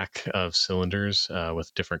stack of cylinders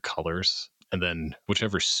with different colors. And then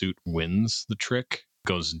whichever suit wins the trick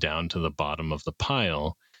goes down to the bottom of the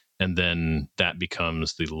pile. And then that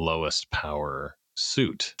becomes the lowest power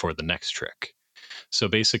suit for the next trick. So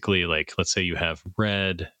basically, like, let's say you have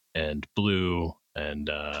red and blue and,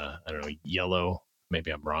 yellow.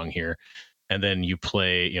 Maybe I'm wrong here. And then you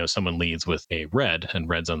play, someone leads with a red and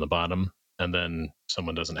red's on the bottom. And then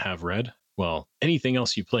someone doesn't have red. Well, anything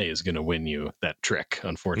else you play is going to win you that trick,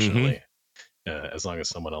 unfortunately. Mm-hmm. As long as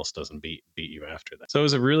someone else doesn't beat you after that. So it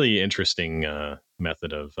was a really interesting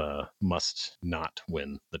method of must not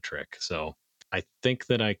win the trick. So I think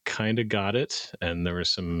that I kind of got it, and there were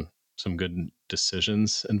some good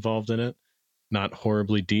decisions involved in it. Not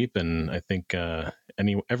horribly deep, and I think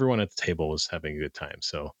everyone at the table was having a good time.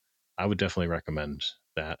 So I would definitely recommend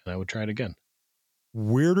that, and I would try it again.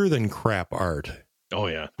 Weirder than crap art. Oh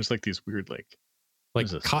yeah, there's like these weird like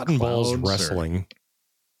cotton balls wrestling.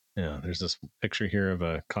 Yeah, there's this picture here of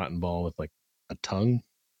a cotton ball with like a tongue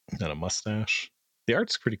and a mustache. The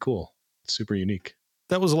art's pretty cool. It's super unique.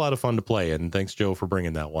 That was a lot of fun to play, and thanks, Joe, for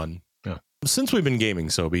bringing that one. Yeah. Since we've been gaming,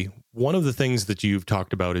 Sobi, one of the things that you've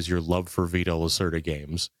talked about is your love for Vita Lacerda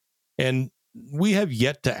games. And we have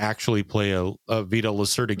yet to actually play a Vita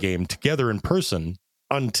Lacerda game together in person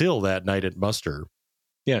until that night at Muster.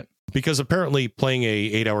 Yeah. Because apparently playing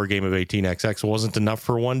a 8-hour game of 18xx wasn't enough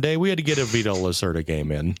for one day. We had to get a Vita Lacerda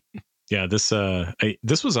game in. Yeah, this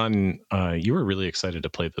was on. You were really excited to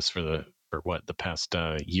play this for the past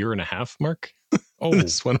year and a half, Mark. Oh,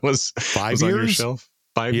 this one was 5 years on your shelf.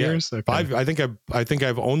 5 years. Okay. 5. I think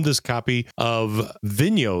I've owned this copy of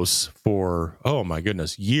Vinhos for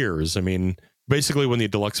years. I mean, basically when the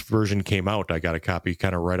deluxe version came out, I got a copy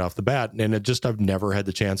kind of right off the bat, and I've never had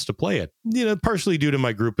the chance to play it. Partially due to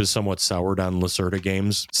my group is somewhat soured on Lacerda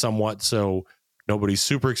games, somewhat. So nobody's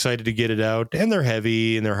super excited to get it out, and they're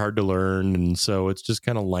heavy and they're hard to learn. And so it's just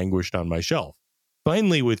kind of languished on my shelf.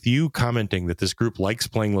 Finally, with you commenting that this group likes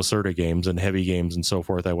playing Lacerda games and heavy games and so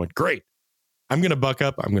forth, I went, great. I'm going to buck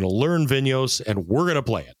up. I'm going to learn Vinhos, and we're going to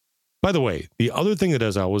play it. By the way, the other thing that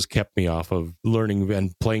has always kept me off of learning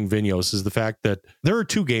and playing Vinhos is the fact that there are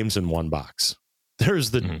 2 games in one box.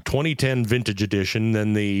 There's the 2010 Vintage Edition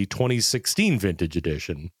and the 2016 Vintage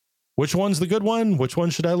Edition. Which one's the good one? Which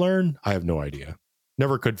one should I learn? I have no idea.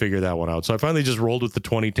 Never could figure that one out. So I finally just rolled with the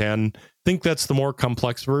 2010. Think that's the more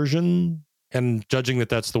complex version. And judging that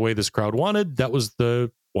that's the way this crowd wanted, that was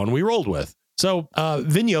the one we rolled with. So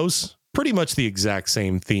Vinhos, pretty much the exact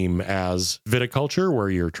same theme as viticulture, where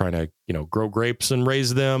you're trying to, grow grapes and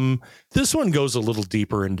raise them. This one goes a little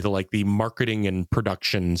deeper into like the marketing and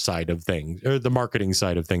production side of things, or the marketing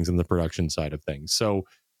side of things and the production side of things. So,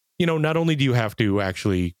 not only do you have to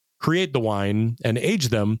actually create the wine and age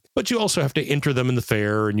them, but you also have to enter them in the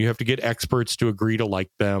fair, and you have to get experts to agree to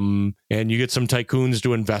like them. And you get some tycoons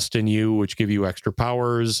to invest in you, which give you extra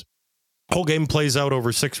powers. Whole game plays out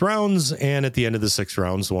over 6 rounds, and at the end of the 6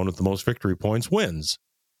 rounds, the one with the most victory points wins.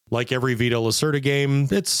 Like every Vita Lacerda game,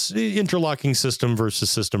 it's interlocking system versus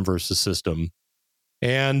system versus system.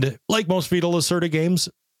 And like most Vita Lacerda games,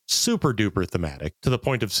 super duper thematic to the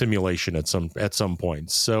point of simulation at some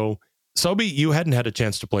points. So, Sobi, you hadn't had a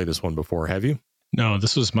chance to play this one before, have you? No,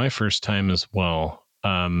 this was my first time as well.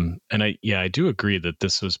 And I do agree that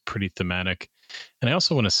this was pretty thematic. And I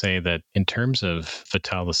also want to say that in terms of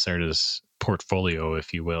Vital Lacerda's portfolio,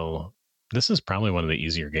 if you will, this is probably one of the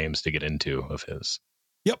easier games to get into of his.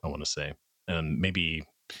 Yep. I want to say. And maybe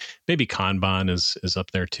Kanban is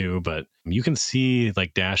up there too, but you can see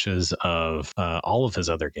like dashes of all of his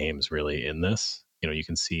other games really in this. You know, you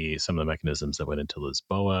can see some of the mechanisms that went into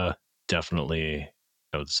Lisboa. Definitely,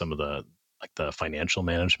 some of the financial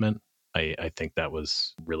management. I think that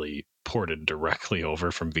was really ported directly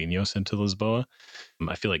over from Vinhos into Lisboa.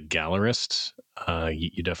 I feel like Gallerist,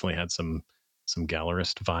 you definitely had some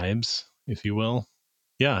Gallerist vibes, if you will.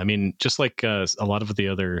 Yeah, I mean, just like a lot of the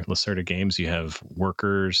other Lacerda games, you have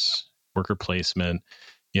worker placement,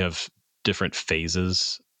 you have different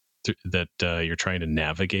phases that you're trying to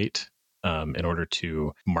navigate in order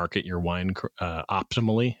to market your wine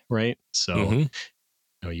optimally, right? So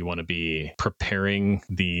you want to be preparing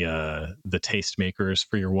the tastemakers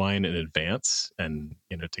for your wine in advance, and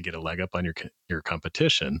to get a leg up on your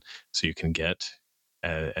competition, so you can get,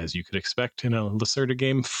 as you could expect in a Lacerda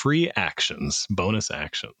game, free actions, bonus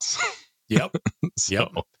actions. Yep. Yep.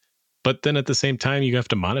 But then at the same time, you have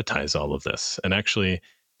to monetize all of this. And actually,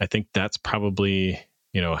 I think that's probably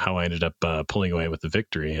how I ended up pulling away with the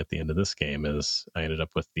victory at the end of this game. Is I ended up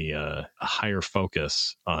with a higher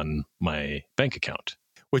focus on my bank account,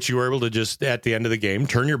 which you were able to just at the end of the game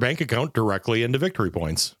turn your bank account directly into victory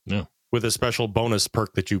points. Yeah. With a special bonus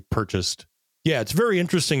perk that you purchased. Yeah, it's a very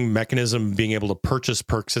interesting mechanism, being able to purchase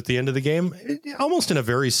perks at the end of the game, almost in a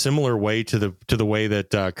very similar way to the way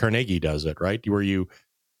that Carnegie does it, right? Where you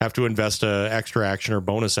have to invest a extra action or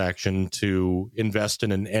bonus action to invest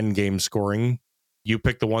in an end game scoring. You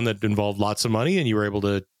picked the one that involved lots of money, and you were able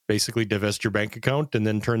to basically divest your bank account and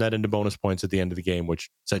then turn that into bonus points at the end of the game,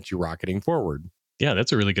 which sent you rocketing forward. Yeah,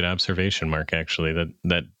 that's a really good observation, Mark. Actually,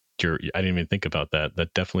 that I didn't even think about that.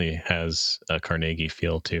 That definitely has a Carnegie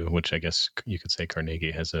feel too, which I guess you could say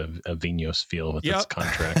Carnegie has a Vinhos feel with its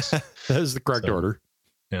contracts. That is the correct order.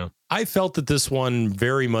 Yeah, I felt that this one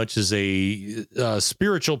very much is a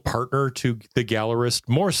spiritual partner to the Gallerist,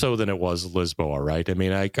 more so than it was Lisboa, right? I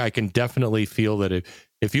mean, I can definitely feel that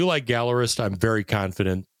if you like Gallerist, I'm very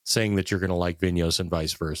confident saying that you're going to like Vinhos and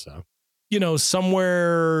vice versa.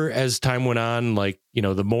 Somewhere as time went on,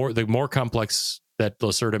 the more complex that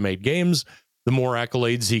Lacerda made games, the more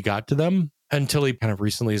accolades he got to them, until he kind of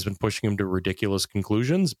recently has been pushing him to ridiculous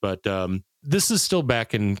conclusions. But this is still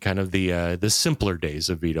back in kind of the simpler days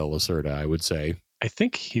of Vita Lacerda, I would say. I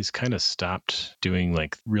think he's kind of stopped doing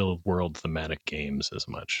like real world thematic games as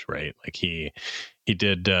much, right? Like he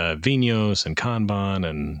did Vinhos and Kanban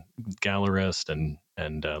and Gallerist and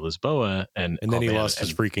Lisboa, and then he lost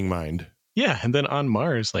his freaking mind. Yeah, and then On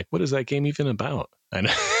Mars, like, what is that game even about? I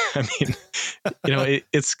mean,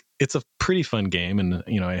 it's a pretty fun game, and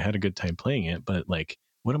I had a good time playing it. But like,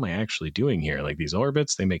 what am I actually doing here? Like, these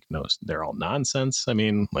orbits, they're all nonsense. I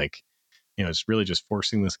mean, like, it's really just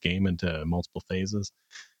forcing this game into multiple phases.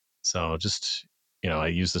 So just, I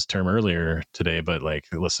used this term earlier today, but like,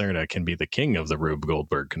 Lacerda can be the king of the Rube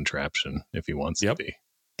Goldberg contraption if he wants to be.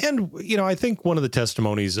 And, I think one of the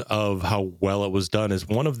testimonies of how well it was done is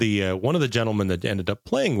one of the gentlemen that ended up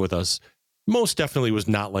playing with us most definitely was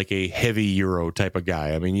not like a heavy Euro type of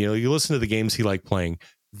guy. I mean, you listen to the games he liked playing,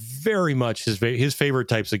 very much his favorite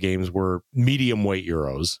types of games were medium weight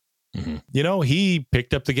Euros. Mm-hmm. He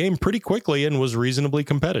picked up the game pretty quickly and was reasonably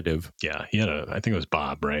competitive. Yeah, I think it was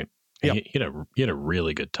Bob, right? Yep. He had a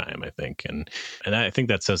really good time, I think, and I think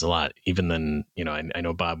that says a lot. Even then, I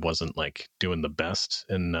know Bob wasn't like doing the best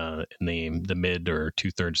in the mid or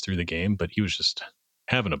 2/3 through the game, but he was just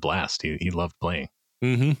having a blast. He loved playing.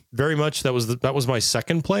 Mm-hmm. Very much. That was my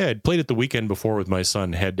second play. I'd played it the weekend before with my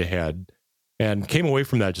son head to head, and came away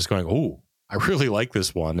from that just going, "Oh, I really like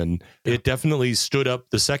this one," and it definitely stood up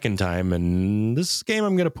the second time. And this game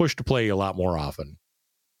I'm going to push to play a lot more often.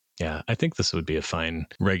 Yeah, I think this would be a fine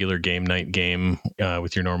regular game night game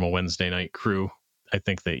with your normal Wednesday night crew. I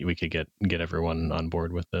think that we could get everyone on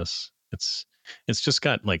board with this. It's just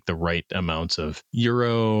got like the right amounts of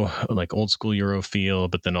Euro, like old school Euro feel,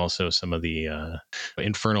 but then also some of the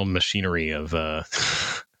infernal machinery of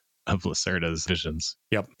Lacerda's visions.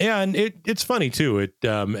 Yep. And it's funny too. It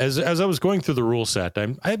as I was going through the rule set,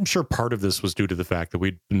 I'm sure part of this was due to the fact that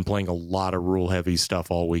we'd been playing a lot of rule heavy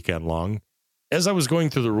stuff all weekend long. As I was going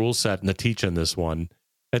through the rule set and the teach in this one,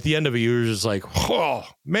 at the end of it, you were just like, "Oh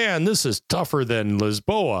man, this is tougher than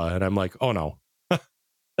Lisboa," and I'm like, "Oh no,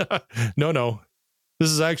 no, This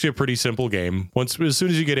is actually a pretty simple game. As soon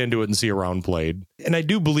as you get into it and see a round played, and I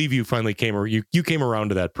do believe you finally you came around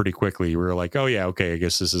to that pretty quickly. You were like, oh yeah, okay, I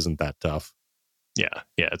guess this isn't that tough. Yeah,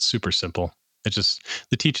 it's super simple. It just,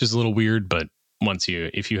 the teach is a little weird, but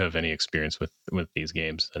if you have any experience with these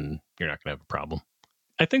games, then you're not gonna have a problem.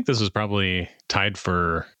 I think this is probably tied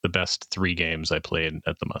for the best 3 games I played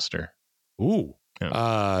at the muster. Ooh,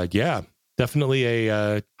 yeah, definitely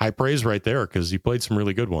a high praise right there, because you played some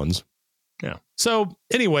really good ones. Yeah. So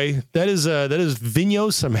anyway, that is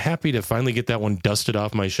Vinhos. I'm happy to finally get that one dusted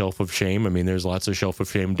off my shelf of shame. I mean, there's lots of shelf of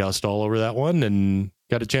shame dust all over that one, and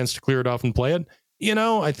got a chance to clear it off and play it. You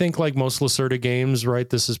know, I think like most Lacerda games, right?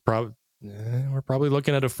 This is probably we're probably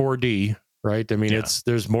looking at a 4D, right? I mean,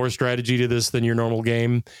 there's more strategy to this than your normal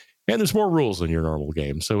game, and there's more rules than your normal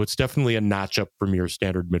game. So it's definitely a notch up from your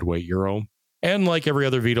standard midweight Euro. And like every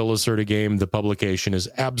other Vito Lacerda game, the publication is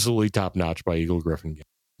absolutely top notch by Eagle Gryphon Games.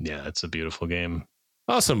 Yeah, it's a beautiful game.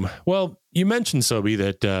 Awesome. Well, you mentioned, Sobi,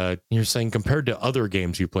 that you're saying compared to other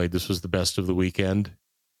games you played, this was the best of the weekend.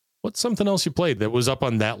 What's something else you played that was up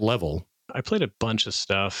on that level? I played a bunch of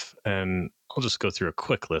stuff, and I'll just go through a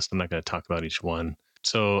quick list. I'm not going to talk about each one.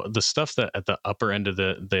 So the stuff that at the upper end of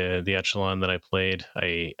the echelon that I played,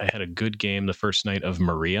 I had a good game the first night of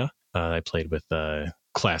Maria. I played with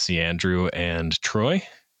Classy Andrew and Troy.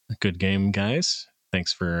 Good game, guys.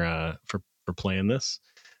 Thanks for playing this.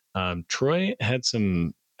 Troy had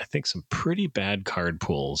some pretty bad card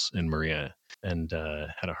pools in Maria, and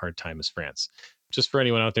had a hard time as France. Just for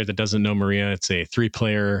anyone out there that doesn't know Maria, it's a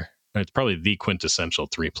 3-player. It's probably the quintessential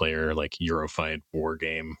 3-player like Eurofied war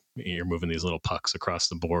game. You're moving these little pucks across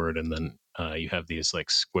the board, and then you have these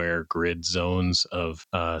like square grid zones of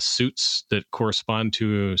suits that correspond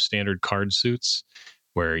to standard card suits,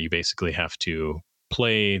 where you basically have to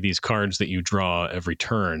play these cards that you draw every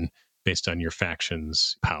turn based on your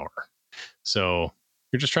faction's power. So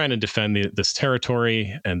you're just trying to defend this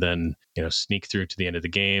territory, and then sneak through to the end of the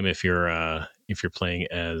game if you're playing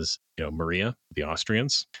as Maria, the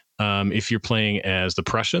Austrians. If you're playing as the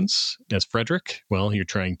Prussians, as Frederick, well, you're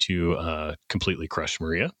trying to completely crush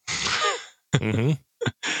Maria. Mm-hmm.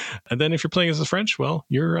 And then if you're playing as the French, well,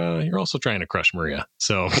 you're also trying to crush Maria.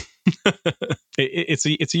 So it's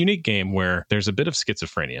a unique game where there's a bit of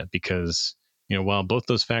schizophrenia, because while both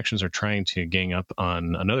those factions are trying to gang up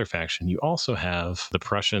on another faction, you also have the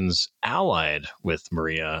Prussians allied with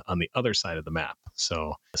Maria on the other side of the map.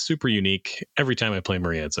 So super unique. Every time I play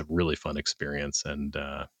Maria, it's a really fun experience. And,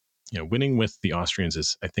 winning with the Austrians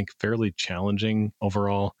is, I think, fairly challenging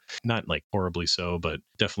overall. Not like horribly so, but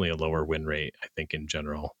definitely a lower win rate, I think, in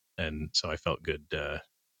general. And so I felt good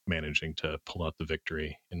managing to pull out the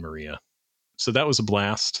victory in Maria. So that was a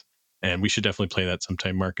blast. And we should definitely play that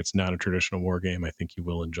sometime, Mark. It's not a traditional war game. I think you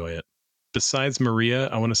will enjoy it. Besides Maria,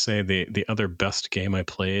 I want to say the other best game I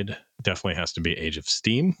played definitely has to be Age of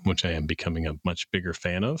Steam, which I am becoming a much bigger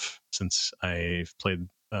fan of since I've played,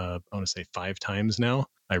 I want to say 5 times now.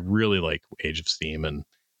 I really like Age of Steam, and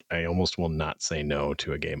I almost will not say no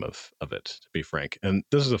to a game of it, to be frank. And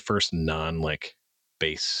this is the first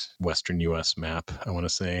base Western US map, I want to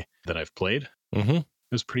say, that I've played. Mm-hmm. It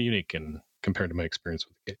was pretty unique and compared to my experience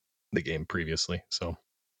with the game previously. So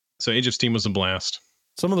Age of Steam was a blast.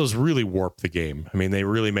 Some of those really warp the game. I mean, they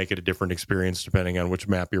really make it a different experience depending on which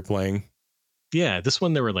map you're playing. Yeah, this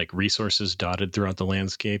one there were like resources dotted throughout the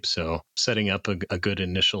landscape. So setting up a good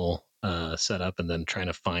initial setup, and then trying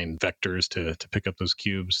to find vectors to pick up those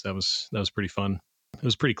cubes. That was pretty fun. It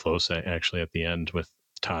was pretty close actually at the end with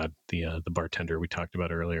Todd, the bartender we talked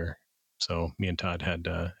about earlier. So me and Todd had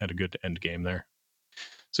a good end game there.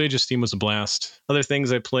 So Age of Steam was a blast. Other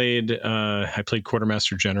things I played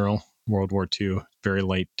Quartermaster General, World War II. Very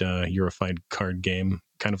light Eurofied card game,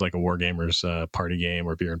 kind of like a Wargamers party game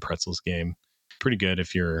or Beer and Pretzels game. Pretty good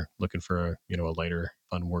if you're looking for a lighter,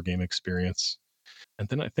 fun war game experience. And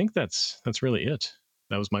then I think that's really it.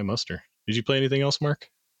 That was my muster. Did you play anything else, Mark?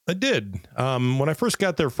 I did. When I first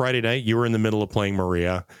got there Friday night, you were in the middle of playing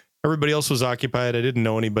Maria. Everybody else was occupied. I didn't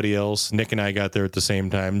know anybody else. Nick and I got there at the same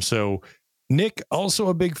time. So Nick, also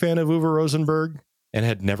a big fan of Uwe Rosenberg, and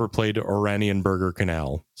had never played Oranienburger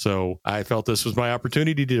Canal. So I felt this was my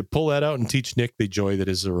opportunity to pull that out and teach Nick the joy that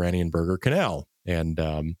is Oranienburger Canal.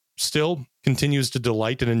 And still continues to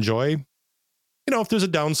delight and enjoy. If there's a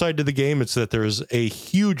downside to the game, it's that there's a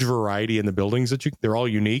huge variety in the buildings they're all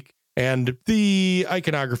unique. And the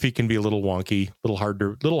iconography can be a little wonky, a little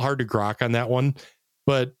hard to grok on that one.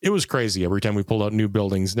 But it was crazy. Every time we pulled out new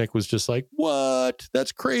buildings, Nick was just like, what?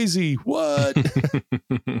 That's crazy. What?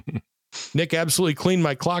 Nick absolutely cleaned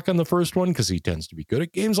my clock on the first one because he tends to be good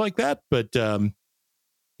at games like that. But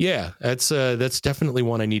Yeah, that's definitely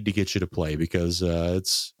one I need to get you to play because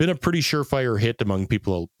it's been a pretty surefire hit among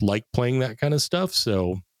people who like playing that kind of stuff.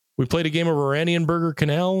 So we played a game of Oranienburger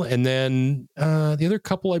Canal, and then the other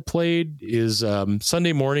couple I played is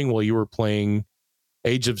Sunday morning while you were playing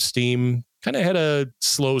Age of Steam. Kind of had a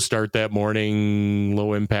slow start that morning,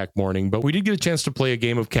 low impact morning, but we did get a chance to play a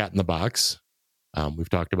game of Cat in the Box. We've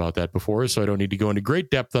talked about that before, so I don't need to go into great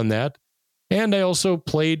depth on that. And I also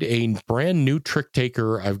played a brand new trick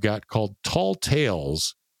taker I've got called Tall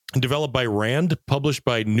Tales, developed by Rand, published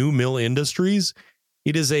by New Mill Industries.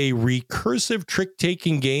 It is a recursive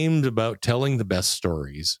trick-taking game about telling the best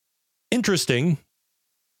stories. Interesting.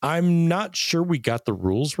 I'm not sure we got the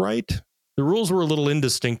rules right. The rules were a little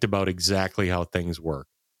indistinct about exactly how things work.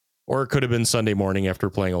 Or it could have been Sunday morning after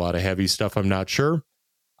playing a lot of heavy stuff. I'm not sure.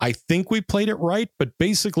 I think we played it right, but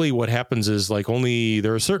basically what happens is like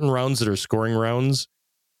there are certain rounds that are scoring rounds.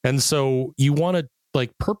 And so you want to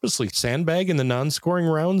like purposely sandbag in the non-scoring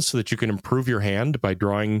rounds so that you can improve your hand by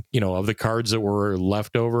drawing, of the cards that were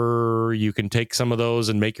left over. You can take some of those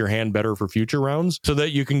and make your hand better for future rounds so that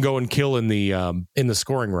you can go and kill in the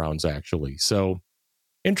scoring rounds, actually. So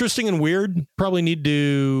interesting and weird. Probably need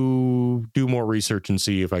to do more research and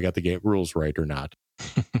see if I got the game rules right or not.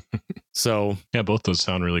 So yeah, both those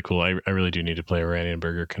sound really cool. I really do need to play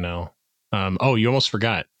Oranienburger Canal. You almost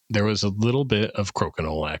forgot. There was a little bit of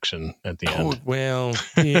Crokinole action at the end. Oh, well,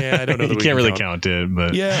 yeah, I don't know. You can't really count it,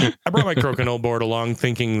 but yeah, I brought my Crokinole board along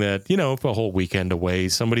thinking that, if a whole weekend away,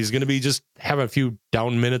 somebody's going to be just have a few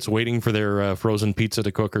down minutes waiting for their frozen pizza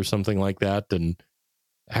to cook or something like that. And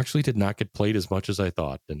actually did not get played as much as I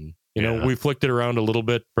thought. And, we flicked it around a little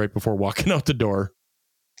bit right before walking out the door.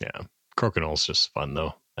 Yeah, Crokinole's just fun,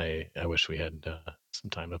 though. I wish we had some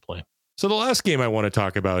time to play. So the last game I want to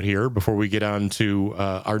talk about here before we get on to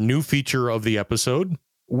our new feature of the episode,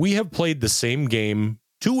 we have played the same game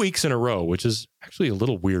 2 weeks in a row, which is actually a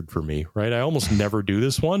little weird for me, right? I almost never do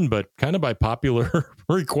this one, but kind of by popular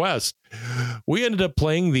request, we ended up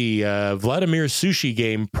playing the Vladimir Sushi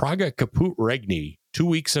game Praga Kaput Regni 2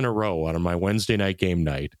 weeks in a row on my Wednesday night game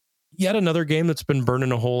night. Yet another game that's been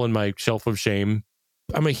burning a hole in my shelf of shame.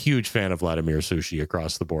 I'm a huge fan of Vladimir Sushi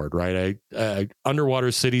across the board, right?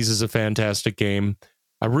 Underwater Cities is a fantastic game.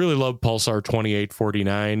 I really love Pulsar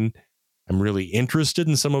 2849. I'm really interested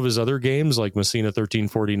in some of his other games like Messina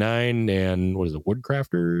 1349 and what is it,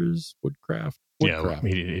 Woodcrafters? Woodcraft? Yeah,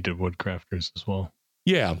 he did Woodcrafters as well.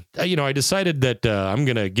 Yeah, I decided that I'm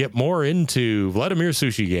going to get more into Vladimir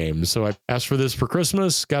Sushi games. So I asked for this for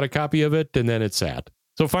Christmas, got a copy of it, and then it sat.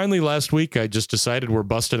 So finally last week, I just decided we're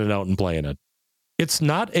busting it out and playing it. It's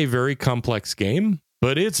not a very complex game,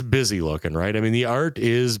 but it's busy looking, right? I mean, the art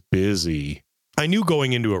is busy. I knew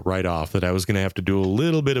going into it right off that I was going to have to do a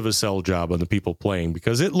little bit of a sell job on the people playing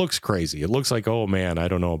because it looks crazy. It looks like, oh man, I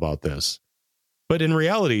don't know about this. But in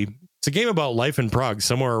reality, it's a game about life in Prague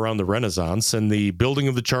somewhere around the Renaissance and the building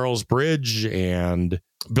of the Charles Bridge and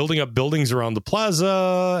building up buildings around the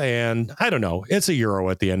plaza. And I don't know, it's a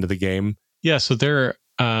euro at the end of the game. Yeah, so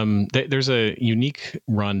there's a unique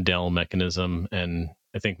rondel mechanism, and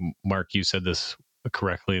I think, Mark, you said this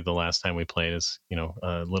correctly the last time we played, is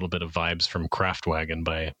a little bit of vibes from Kraftwagen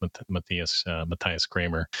by Matthias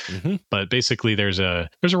Kramer. Mm-hmm. But basically there's a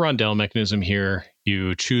rondel mechanism here.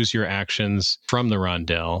 You choose your actions from the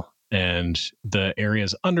rondel, and the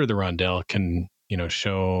areas under the rondel can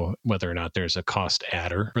show whether or not there's a cost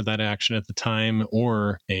adder for that action at the time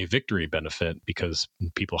or a victory benefit because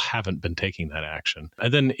people haven't been taking that action.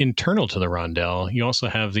 And then internal to the rondel, you also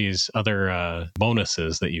have these other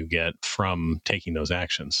bonuses that you get from taking those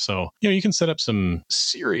actions. So, you can set up some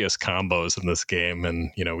serious combos in this game.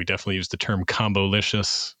 And, we definitely use the term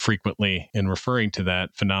combolicious frequently in referring to that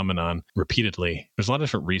phenomenon repeatedly. There's a lot of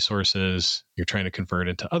different resources. You're trying to convert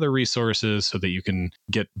into other resources so that you can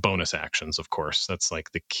get bonus actions, of course. That's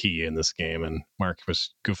like the key in this game. And Mark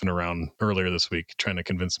was goofing around earlier this week trying to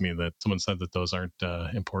convince me that someone said that those aren't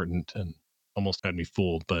important, and almost had me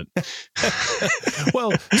fooled. But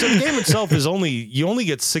well, so the game itself is you only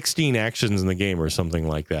get 16 actions in the game or something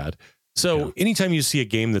like that. So anytime you see a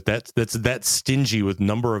game that's that stingy with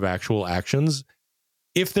number of actual actions,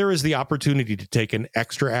 if there is the opportunity to take an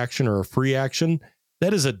extra action or a free action,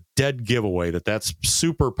 that is a dead giveaway that's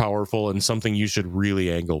super powerful and something you should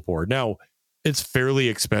really angle for. Now, it's fairly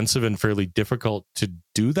expensive and fairly difficult to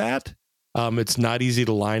do that. It's not easy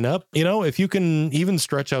to line up. If you can even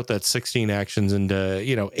stretch out that 16 actions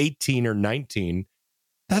into, 18 or 19,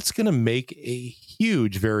 that's going to make a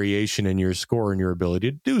huge variation in your score and your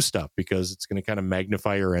ability to do stuff because it's going to kind of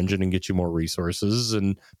magnify your engine and get you more resources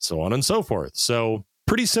and so on and so forth. So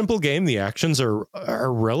Pretty simple game. The actions are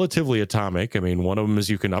relatively atomic. I mean, one of them is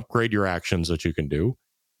you can upgrade your actions that you can do.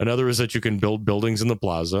 Another is that you can build buildings in the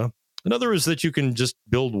plaza. Another is that you can just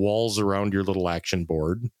build walls around your little action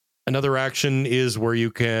board. Another action is where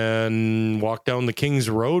you can walk down the King's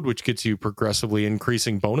Road, which gets you progressively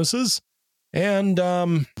increasing bonuses. And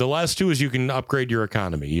the last two is you can upgrade your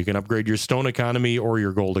economy. You can upgrade your stone economy or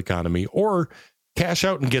your gold economy, or cash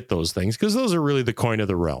out and get those things, because those are really the coin of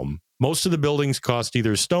the realm. Most of the buildings cost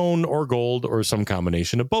either stone or gold or some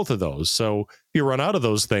combination of both of those. So if you run out of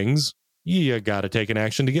those things, you got to take an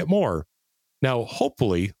action to get more. Now,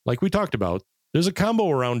 hopefully, like we talked about, there's a combo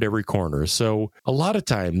around every corner. So a lot of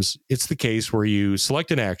times it's the case where you select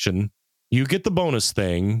an action, you get the bonus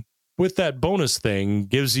thing. With that bonus thing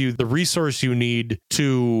gives you the resource you need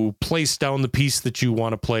to place down the piece that you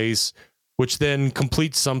want to place, which then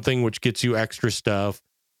completes something which gets you extra stuff,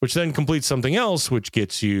 which then completes something else, which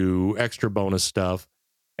gets you extra bonus stuff.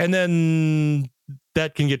 And then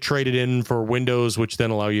that can get traded in for windows, which then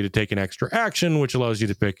allow you to take an extra action, which allows you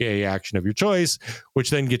to pick a action of your choice, which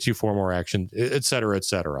then gets you 4 more actions, et cetera, et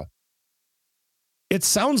cetera. It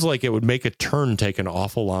sounds like it would make a turn take an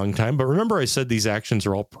awful long time, but remember I said these actions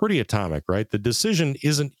are all pretty atomic, right? The decision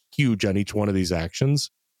isn't huge on each one of these actions.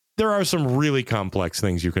 There are some really complex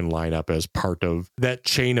things you can line up as part of that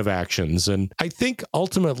chain of actions. And I think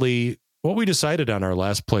ultimately what we decided on our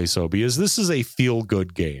last play, Sobi, is this is a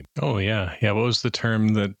feel-good game. Oh, yeah. Yeah. What was the term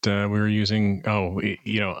that we were using? Oh,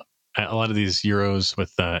 a lot of these Euros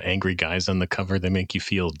with angry guys on the cover, they make you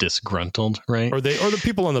feel disgruntled, right? Or the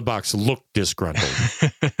people on the box look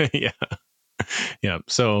disgruntled. Yeah. Yeah.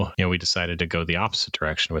 So, we decided to go the opposite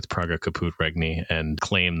direction with Praga Kaput Regni and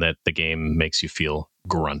claim that the game makes you feel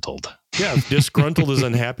gruntled. Yeah. If disgruntled is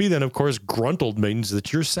unhappy, then of course gruntled means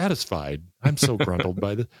that you're satisfied. I'm so gruntled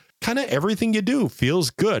by this. Kind of everything you do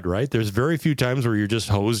feels good, right? There's very few times where you're just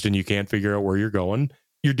hosed and you can't figure out where you're going.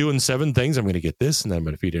 You're doing 7 things. I'm going to get this, and then I'm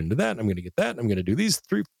going to feed into that. And I'm going to get that. And I'm going to do these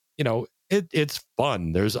 3. It's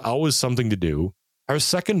fun. There's always something to do. Our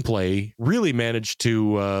second play really managed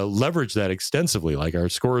to leverage that extensively. Like our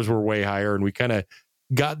scores were way higher, and we kind of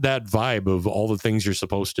got that vibe of all the things you're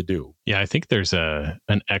supposed to do. Yeah, I think there's an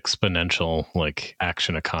exponential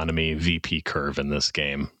action economy VP curve in this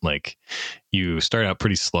game. Like you start out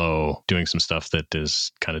pretty slow doing some stuff that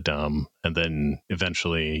is kind of dumb, and then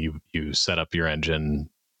eventually you set up your engine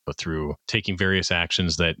through taking various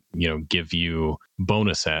actions that give you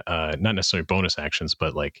bonus not necessarily bonus actions,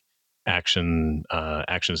 but actions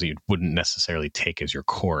that you wouldn't necessarily take as your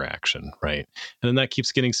core action, right? And then that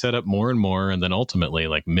keeps getting set up more and more, and then ultimately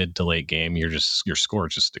mid to late game your score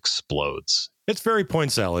just explodes. It's very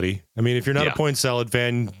point salad-y. I mean, if you're not a point salad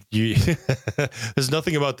fan, there's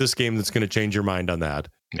nothing about this game that's going to change your mind on that.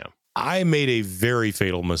 No. I made a very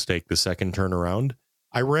fatal mistake the second turn around.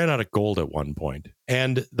 I ran out of gold at one point.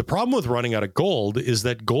 And the problem with running out of gold is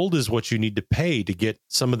that gold is what you need to pay to get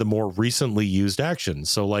some of the more recently used actions.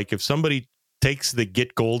 So if somebody takes the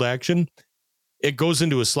get gold action, it goes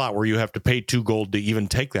into a slot where you have to pay 2 gold to even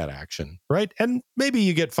take that action, right? And maybe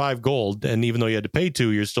you get 5 gold, and even though you had to pay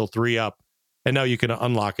 2, you're still 3 up, and now you can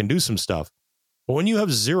unlock and do some stuff. But when you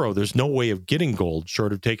have 0, there's no way of getting gold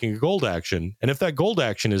short of taking a gold action. And if that gold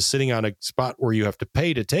action is sitting on a spot where you have to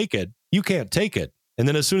pay to take it, you can't take it. And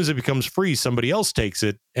then as soon as it becomes free, somebody else takes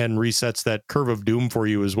it and resets that curve of doom for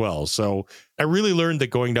you as well. So I really learned that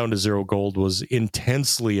going down to 0 gold was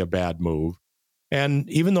intensely a bad move. And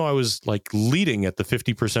even though I was leading at the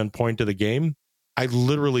 50% point of the game, I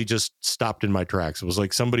literally just stopped in my tracks. It was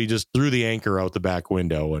like somebody just threw the anchor out the back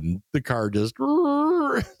window and the car just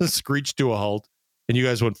screeched to a halt. And you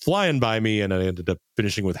guys went flying by me, and I ended up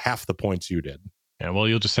finishing with half the points you did. Yeah, well,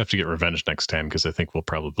 you'll just have to get revenge next time, because I think we'll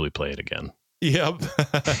probably play it again. Yep.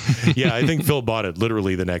 Yeah, I think Phil bought it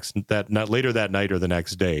literally later that night or the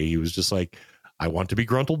next day. He was just like, I want to be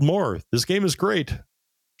gruntled more. This game is great.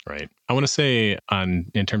 Right. I want to say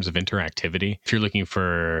in terms of interactivity, if you're looking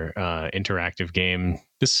for interactive game,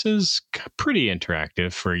 this is pretty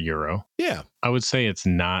interactive for a Euro. Yeah. I would say it's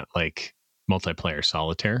not like multiplayer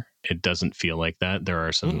solitaire. It doesn't feel like that. There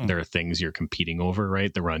are things you're competing over,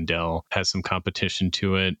 right? The rondel has some competition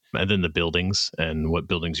to it, and then the buildings and what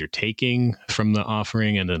buildings you're taking from the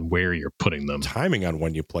offering, and then where you're putting them. Timing on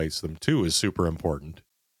when you place them too is super important,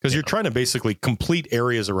 because you're trying to basically complete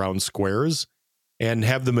areas around squares and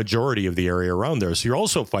have the majority of the area around there. So you're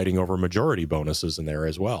also fighting over majority bonuses in there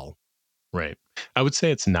as well. Right. I would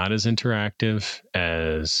say it's not as interactive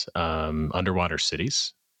as Underwater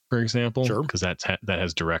Cities, for example, because that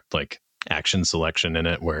has direct action selection in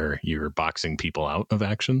it where you're boxing people out of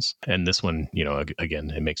actions. And this one,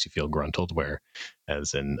 again, it makes you feel gruntled, where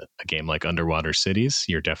as in a game like Underwater Cities,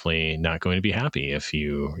 you're definitely not going to be happy if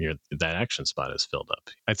that action spot is filled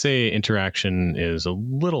up. I'd say interaction is a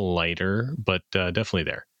little lighter, but definitely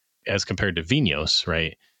there as compared to Vinos,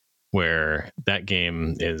 right? Where that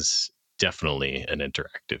game is definitely an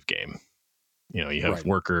interactive game. You have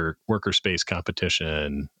worker space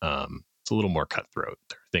competition. It's a little more cutthroat.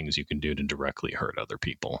 There are things you can do to directly hurt other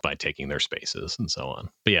people by taking their spaces and so on.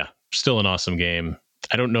 But yeah, still an awesome game.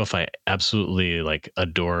 I don't know if I absolutely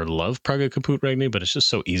love Praga Kaput Regni, but it's just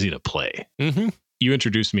so easy to play. Mm-hmm. You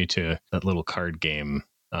introduced me to that little card game,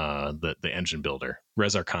 the engine builder,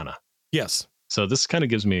 Res Arcana. Yes. So this kind of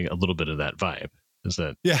gives me a little bit of that vibe. Is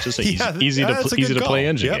that just an easy to play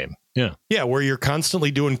engine game? Yeah. Yeah, where you're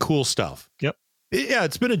constantly doing cool stuff. Yep. Yeah,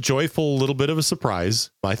 it's been a joyful little bit of a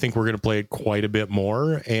surprise. I think we're going to play it quite a bit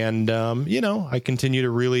more. And, I continue to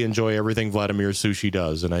really enjoy everything Vladimir Sushi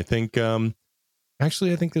does. And I think, I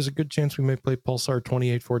think there's a good chance we may play Pulsar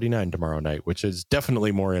 2849 tomorrow night, which is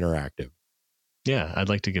definitely more interactive. Yeah, I'd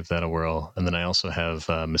like to give that a whirl. And then I also have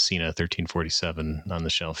Messina 1347 on the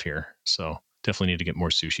shelf here. So definitely need to get more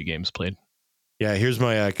sushi games played. Yeah, here's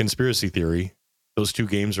my conspiracy theory. Those two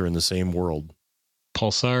games are in the same world.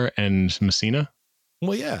 Pulsar and Messina?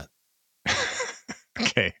 Well, yeah.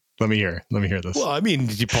 Okay, let me hear this. Well, I mean,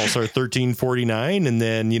 Pulsar 1349, and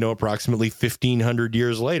then, approximately 1,500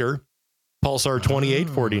 years later, Pulsar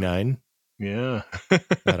 2849. Yeah. I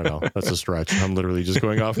don't know. That's a stretch. I'm literally just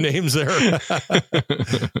going off names there. I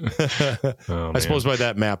suppose by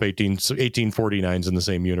that map, 1849's in the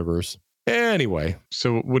same universe. Anyway.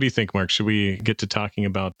 So what do you think, Mark? Should we get to talking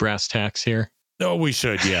about brass tacks here? No, we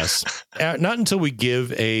should, yes. Not until we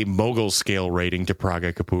give a Mogul scale rating to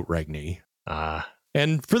Praga Kaput Regni.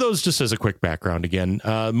 And for those, just as a quick background again,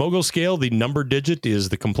 Mogul scale, the number digit is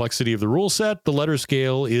the complexity of the rule set. The letter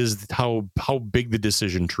scale is how big the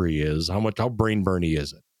decision tree is, how brain burny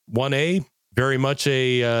is it. 1A, very much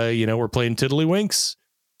we're playing Tiddlywinks.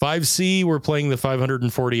 5C, we're playing the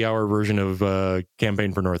 540-hour version of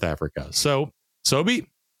Campaign for North Africa. So, Sobi,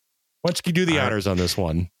 why don't you do the honors on this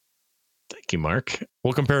one? Thank you, Mark.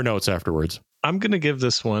 We'll compare notes afterwards. I'm going to give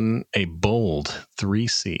this one a bold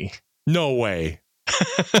 3C. No way.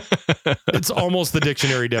 It's almost the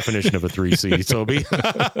dictionary definition of a 3C, Sobi.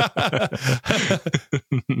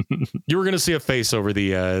 You were going to see a face over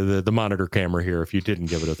the monitor camera here if you didn't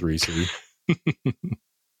give it a 3C.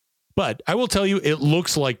 But I will tell you, it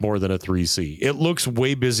looks like more than a 3C. It looks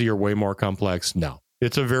way busier, way more complex. No,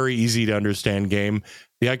 it's a very easy to understand game.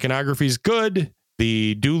 The iconography is good.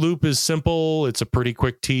 The do loop is simple. It's a pretty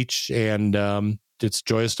quick teach, and it's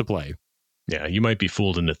joyous to play. Yeah, you might be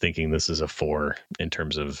fooled into thinking this is a 4 in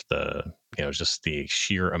terms of just the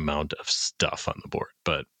sheer amount of stuff on the board.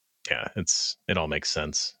 But yeah, it all makes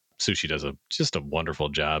sense. Sushi does just a wonderful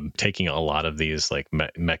job taking a lot of these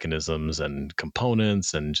mechanisms and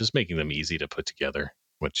components and just making them easy to put together,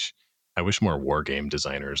 which I wish more war game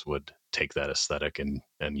designers would take that aesthetic and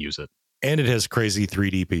use it. And it has crazy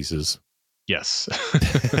 3D pieces. Yes.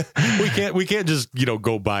 we can't just,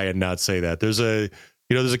 go by and not say that. There's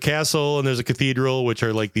a castle and there's a cathedral, which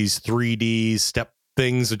are like these 3D step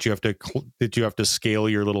things that you have to scale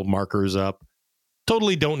your little markers up.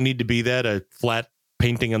 Totally don't need to be that. A flat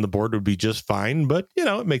painting on the board would be just fine, but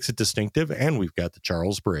it makes it distinctive. And we've got the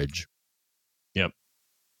Charles Bridge. Yep.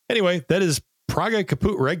 Anyway, that is Praga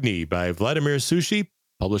Kaput Regni by Vladimir Sushi,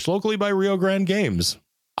 published locally by Rio Grande Games.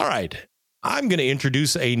 All right. I'm going to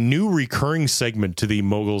introduce a new recurring segment to the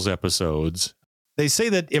Moguls episodes. They say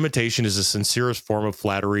that imitation is the sincerest form of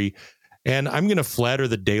flattery, and I'm going to flatter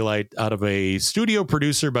the daylight out of a studio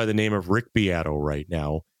producer by the name of Rick Beato right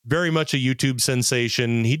now. Very much a YouTube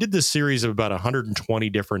sensation. He did this series of about 120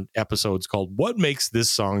 different episodes called What Makes This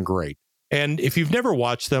Song Great? And if you've never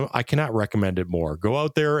watched them, I cannot recommend it more. Go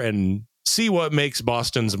out there and see what makes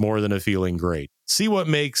Boston's More Than a Feeling great. See what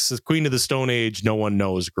makes the Queen of the Stone Age No One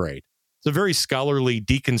Knows great. It's a very scholarly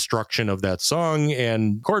deconstruction of that song,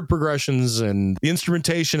 and chord progressions and the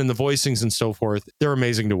instrumentation and the voicings and so forth. They're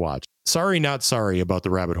amazing to watch. Sorry, not sorry about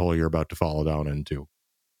the rabbit hole you're about to fall down into.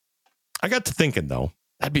 I got to thinking, though,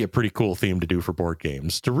 that'd be a pretty cool theme to do for board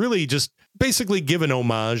games, to really just basically give an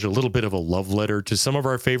homage, a little bit of a love letter to some of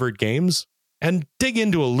our favorite games, and dig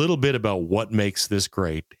into a little bit about what makes this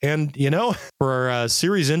great. And, for our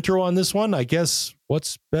series intro on this one, I guess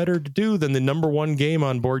what's better to do than the number one game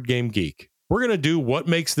on Board Game Geek? We're going to do what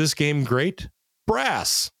makes this game great?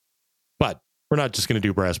 Brass. But we're not just going to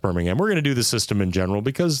do Brass Birmingham. We're going to do the system in general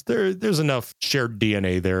because there's enough shared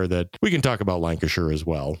DNA there that we can talk about Lancashire as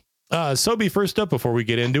well. Sobi, first up, before we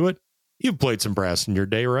get into it, You've played some Brass in your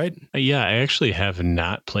day, right? Yeah, I actually have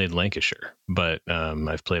not played Lancashire, but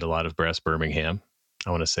I've played a lot of Brass Birmingham.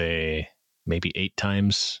 I want to say maybe 8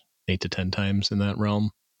 to 10 times in that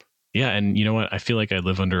realm. Yeah, and you know what? I feel like I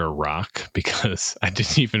live under a rock because I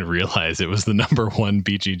didn't even realize it was the number one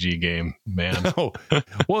BGG game, man. Oh,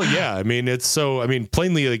 well, yeah. I mean,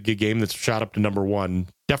 plainly a game that's shot up to number one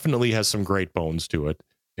definitely has some great bones to it.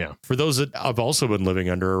 Yeah. For those that have also been living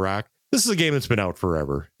under a rock, this is a game that's been out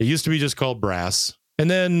forever. It used to be just called Brass. And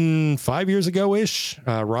then 5 years ago-ish,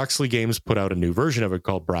 Roxley Games put out a new version of it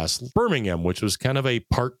called Brass Birmingham, which was kind of a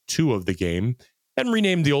part 2 of the game, and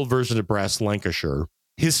renamed the old version to Brass Lancashire.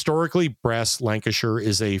 Historically, Brass Lancashire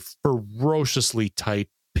is a ferociously tight,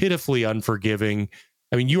 pitifully unforgiving.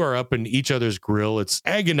 I mean, you are up in each other's grill. It's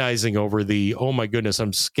agonizing over oh my goodness,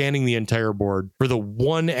 I'm scanning the entire board for the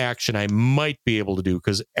one action I might be able to do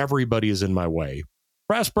because everybody is in my way.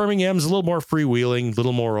 Brass Birmingham is a little more freewheeling, a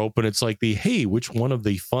little more open. It's like hey, which one of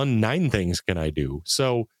the fun 9 things can I do?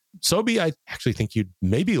 So, Sobi, I actually think you'd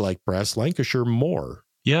maybe like Brass Lancashire more.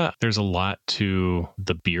 Yeah, there's a lot to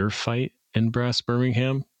the beer fight in Brass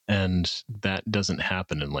Birmingham, and that doesn't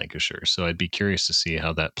happen in Lancashire. So I'd be curious to see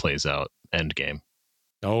how that plays out end game.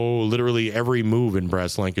 Oh, literally every move in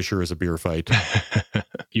Brass Lancashire is a beer fight.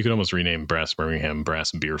 You could almost rename Brass Birmingham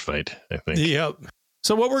Brass Beer Fight, I think. Yep.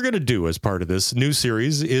 So what we're going to do as part of this new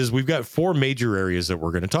series is we've got 4 major areas that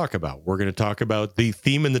we're going to talk about. We're going to talk about the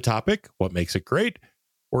theme and the topic, what makes it great.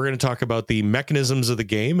 We're going to talk about the mechanisms of the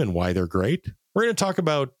game and why they're great. We're going to talk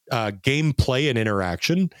about gameplay and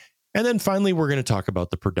interaction. And then finally, we're going to talk about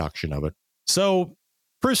the production of it. So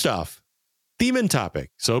first off, theme and topic.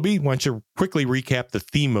 Sobi, why don't you quickly recap the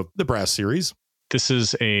theme of the Brass series? This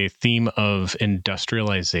is a theme of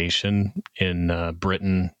industrialization in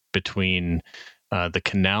Britain between the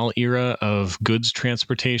canal era of goods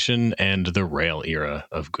transportation and the rail era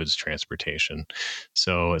of goods transportation.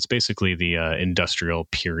 So it's basically the industrial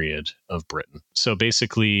period of Britain. So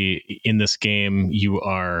basically, in this game, you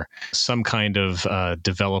are some kind of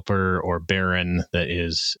developer or baron that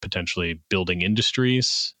is potentially building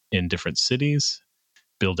industries in different cities,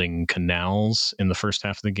 building canals in the first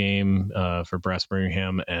half of the game for Brass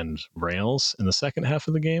Birmingham, and rails in the second half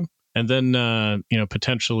of the game. And then,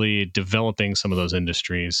 potentially developing some of those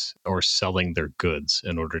industries or selling their goods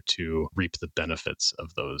in order to reap the benefits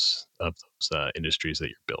of those industries that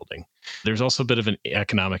you're building. There's also a bit of an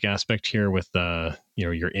economic aspect here with,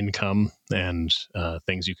 your income and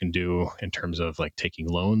things you can do in terms of like taking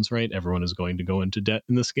loans, right? Everyone is going to go into debt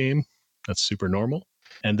in this game. That's super normal.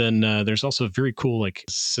 And then there's also a very cool like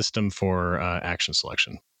system for action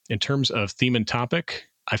selection. In terms of theme and topic,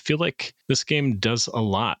 I feel like this game does a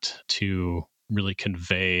lot to really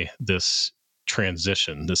convey this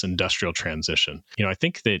transition, this industrial transition. I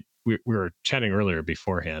think that we were chatting earlier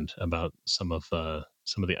beforehand about some of the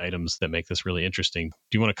items that make this really interesting.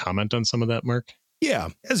 Do you want to comment on some of that, Mark? Yeah,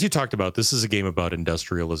 as you talked about, this is a game about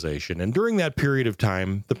industrialization. And during that period of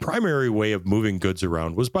time, the primary way of moving goods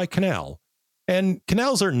around was by canal. And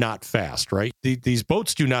canals are not fast, right? These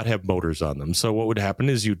boats do not have motors on them. So what would happen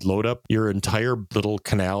is you'd load up your entire little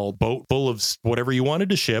canal boat full of whatever you wanted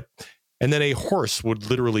to ship, and then a horse would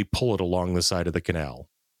literally pull it along the side of the canal.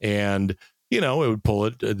 And, it would pull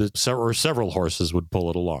it, or several horses would pull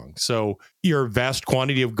it along. So your vast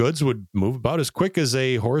quantity of goods would move about as quick as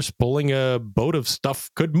a horse pulling a boat of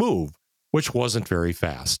stuff could move, which wasn't very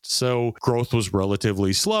fast. So growth was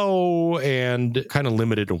relatively slow and kind of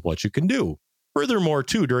limited in what you can do. Furthermore,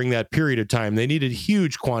 too, during that period of time, they needed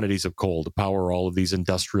huge quantities of coal to power all of these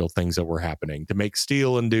industrial things that were happening, to make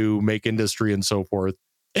steel and to make industry and so forth.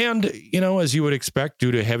 And, as you would expect,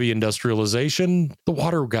 due to heavy industrialization, the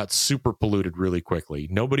water got super polluted really quickly.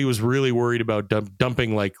 Nobody was really worried about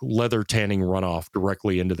dumping like leather tanning runoff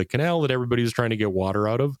directly into the canal that everybody was trying to get water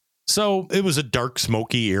out of. So it was a dark,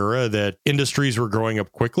 smoky era that industries were growing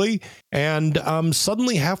up quickly. And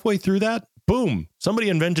suddenly halfway through that, boom, somebody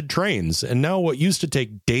invented trains. And now what used to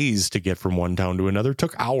take days to get from one town to another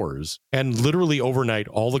took hours. And literally overnight,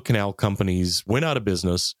 all the canal companies went out of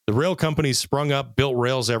business. The rail companies sprung up, built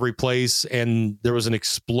rails every place, and there was an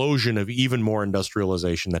explosion of even more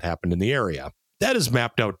industrialization that happened in the area. That is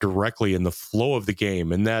mapped out directly in the flow of the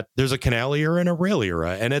game, in that there's a canal era and a rail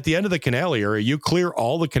era. And at the end of the canal era, you clear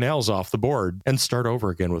all the canals off the board and start over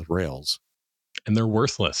again with rails. And they're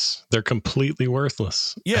worthless. They're completely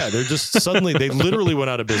worthless. Yeah, they're just suddenly, they literally went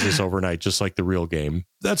out of business overnight, just like the real game.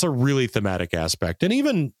 That's a really thematic aspect. And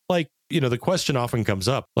even like, the question often comes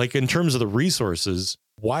up, like in terms of the resources,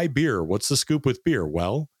 why beer? What's the scoop with beer?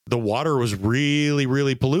 Well, the water was really,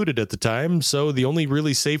 really polluted at the time. So the only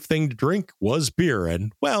really safe thing to drink was beer.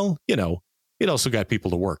 And well, it also got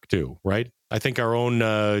people to work too, right? I think our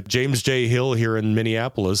own James J. Hill here in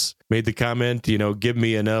Minneapolis made the comment, give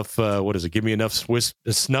me enough, give me enough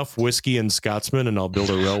snuff, whiskey, and Scotsman, and I'll build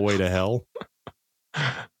a railway to hell.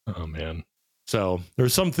 Oh, man. So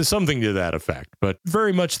there's something to that effect, but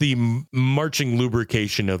very much the marching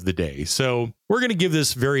lubrication of the day. So we're going to give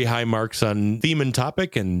this very high marks on theme and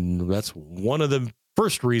topic, and that's one of the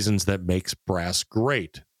first reasons that makes Brass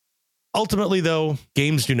great. Ultimately, though,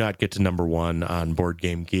 games do not get to number one on Board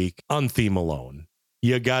Game Geek on theme alone.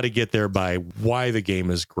 You got to get there by why the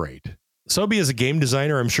game is great. Sobe, as a game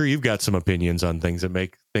designer, I'm sure you've got some opinions on things that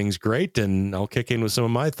make things great, and I'll kick in with some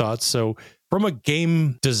of my thoughts. So from a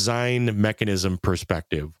game design mechanism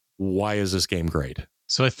perspective, why is this game great?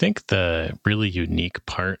 So I think the really unique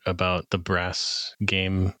part about the Brass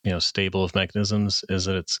game, stable of mechanisms is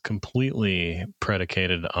that it's completely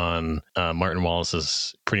predicated on Martin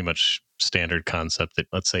Wallace's pretty much standard concept that,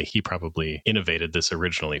 let's say, he probably innovated this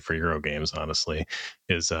originally for Euro games, honestly,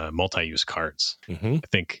 is multi-use cards. Mm-hmm. I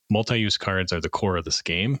think multi-use cards are the core of this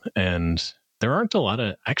game, and there aren't a lot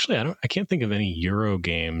of, actually, I can't think of any Euro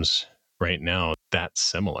games right now that's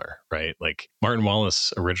similar, right? Like Martin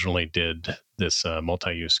Wallace originally did this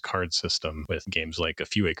multi-use card system with games like A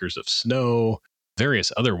Few Acres of Snow,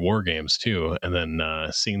 various other war games too, and then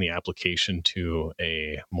seeing the application to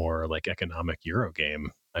a more like economic Euro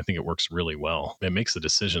game, I think it works really well. It makes the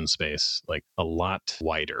decision space like a lot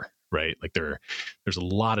wider, right? Like there's a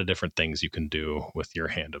lot of different things you can do with your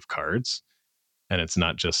hand of cards, and it's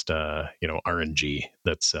not just RNG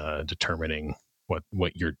that's determining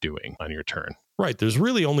what you're doing on your turn. Right. There's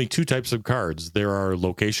really only two types of cards. There are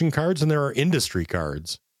location cards and there are industry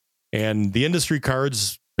cards. And the industry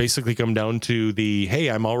cards basically come down to the, hey,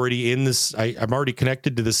 I'm already in this, I'm already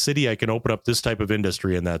connected to this city. I can open up this type of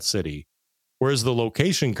industry in that city. Whereas the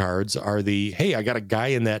location cards are the, hey, I got a guy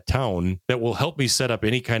in that town that will help me set up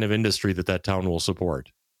any kind of industry that town will support.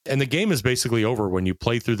 And the game is basically over when you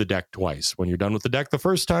play through the deck twice. When you're done with the deck the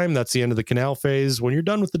first time, that's the end of the canal phase. When you're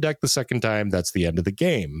done with the deck the second time, that's the end of the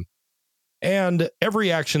game. And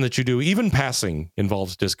every action that you do, even passing,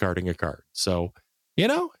 involves discarding a card. So,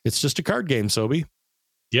 it's just a card game, Sobe.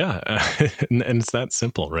 Yeah, and it's that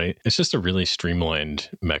simple, right? It's just a really streamlined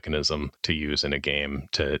mechanism to use in a game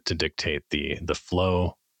to dictate the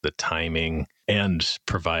flow, the timing, and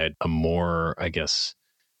provide a more, I guess,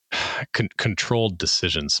 controlled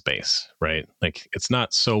decision space, right? Like it's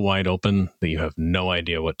not so wide open that you have no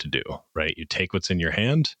idea what to do, right? You take what's in your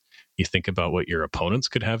hand, you think about what your opponents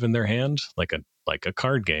could have in their hand, like a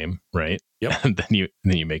card game, right? Yep. And then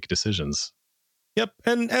you make decisions. Yep.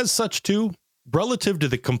 And as such too, relative to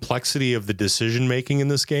the complexity of the decision making in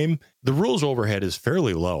this game, the rules overhead is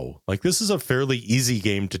fairly low. Like this is a fairly easy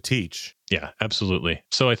game to teach. Yeah, absolutely.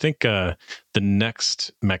 So I think the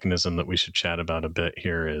next mechanism that we should chat about a bit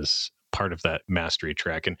here is part of that mastery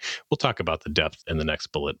track. And we'll talk about the depth in the next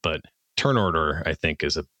bullet, but turn order, I think,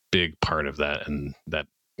 is a big part of that, and that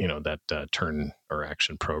turn or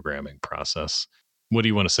action programming process. What do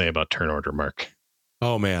you want to say about turn order, Mark?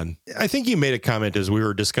 Oh, man. I think you made a comment as we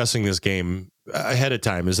were discussing this game ahead of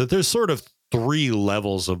time, is that there's sort of 3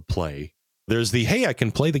 levels of play. There's the, hey, I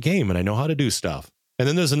can play the game and I know how to do stuff. And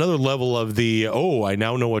then there's another level of the, oh, I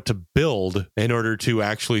now know what to build in order to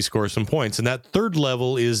actually score some points. And that third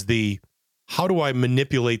level is the, how do I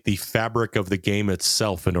manipulate the fabric of the game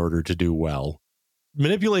itself in order to do well?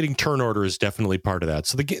 Manipulating turn order is definitely part of that.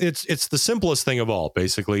 So it's the simplest thing of all,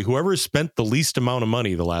 basically. Whoever spent the least amount of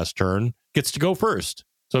money the last turn gets to go first.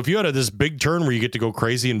 So if you had this big turn where you get to go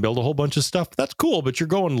crazy and build a whole bunch of stuff, that's cool, but you're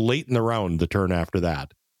going late in the round the turn after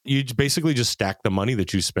that. You basically just stack the money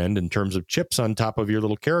that you spend in terms of chips on top of your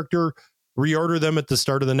little character, reorder them at the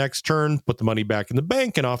start of the next turn, put the money back in the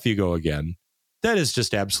bank, and off you go again. That is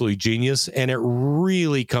just absolutely genius, and it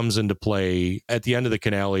really comes into play at the end of the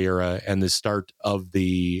Canal era and the start of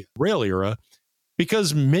the Rail era,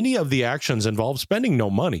 because many of the actions involve spending no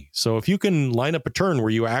money. So if you can line up a turn where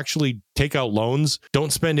you actually take out loans,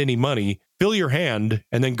 don't spend any money, fill your hand,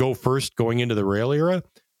 and then go first going into the Rail era,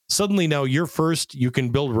 suddenly now you're first, you can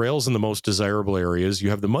build rails in the most desirable areas, you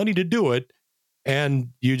have the money to do it, and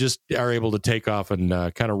you just are able to take off and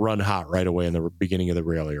kind of run hot right away in the beginning of the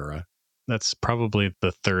Rail era. That's probably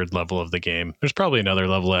the third level of the game. There's probably another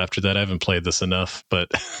level after that. I haven't played this enough, but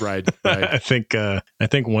right. I think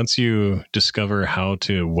once you discover how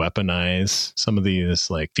to weaponize some of these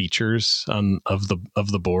like features of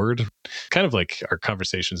the board, kind of like our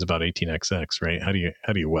conversations about 18xx, right? How do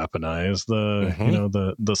you weaponize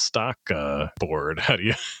the stock board? How do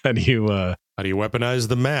you weaponize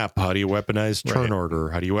the map? How do you weaponize turn Right.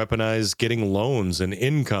 order? How do you weaponize getting loans and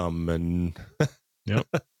income and Yep.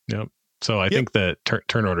 So I think that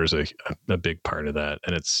turn order is a big part of that,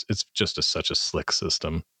 and it's just such a slick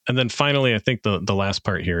system. And then finally, I think the last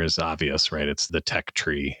part here is obvious, right? It's the tech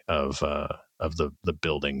tree of the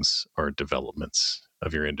buildings or developments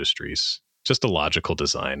of your industries. Just a logical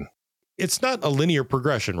design. It's not a linear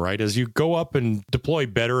progression, right? As you go up and deploy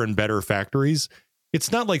better and better factories,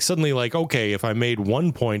 it's not like suddenly like, okay, if I made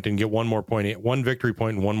 1 point and get one more point, one victory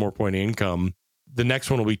point and one more point of income, the next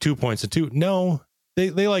one will be 2 points and 2. No,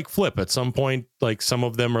 they like flip at some point. Like some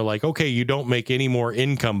of them are like, okay, you don't make any more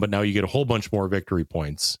income, but now you get a whole bunch more victory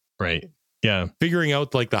points. Right. Yeah. Figuring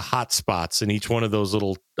out like the hot spots in each one of those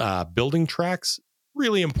little building tracks,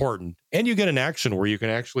 really important. And you get an action where you can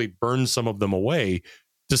actually burn some of them away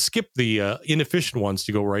to skip the inefficient ones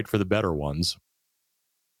to go right for the better ones.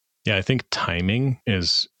 Yeah, I think timing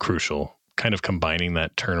is crucial. Kind of combining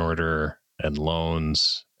that turn order and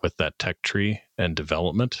loans with that tech tree and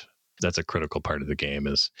development. That's a critical part of the game,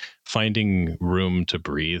 is finding room to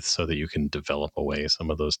breathe so that you can develop away some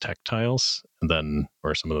of those tech tiles and then,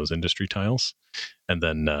 or some of those industry tiles, and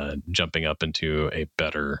then jumping up into a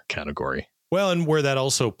better category. Well, and where that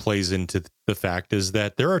also plays into the fact is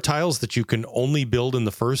that there are tiles that you can only build in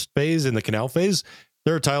the first phase, in the canal phase.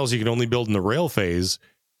 There are tiles you can only build in the rail phase.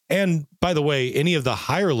 And by the way, any of the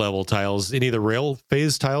higher level tiles, any of the rail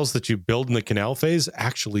phase tiles that you build in the canal phase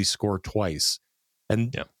actually score twice.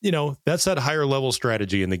 And, that's that higher level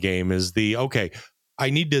strategy in the game is okay, I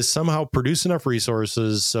need to somehow produce enough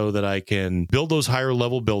resources so that I can build those higher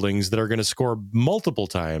level buildings that are going to score multiple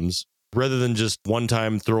times rather than just one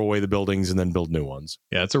time throw away the buildings and then build new ones.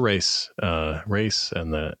 Yeah, it's a race,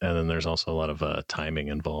 and then there's also a lot of timing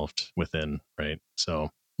involved within, right? So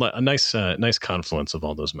a nice confluence of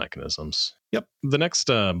all those mechanisms. Yep. The next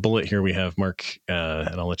bullet here we have, Mark,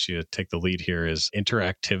 and I'll let you take the lead here, is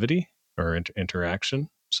interactivity or interaction.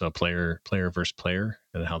 So player versus player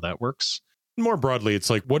and how that works. More broadly, it's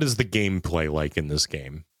like, what is the gameplay like in this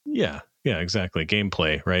game? Yeah, exactly.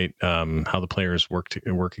 Gameplay, right? How the players work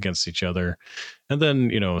against each other, and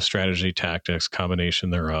then strategy, tactics, combination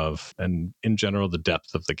thereof, and in general the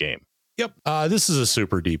depth of the game. Yep. This is a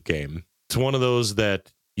super deep game. It's one of those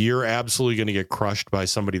that you're absolutely going to get crushed by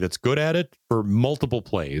somebody that's good at it for multiple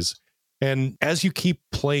plays. And as you keep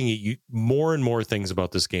playing it, more and more things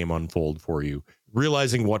about this game unfold for you,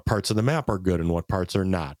 realizing what parts of the map are good and what parts are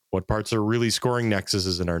not, what parts are really scoring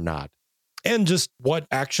nexuses and are not, and just what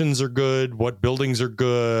actions are good, what buildings are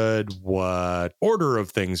good, what order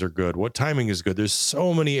of things are good, what timing is good. There's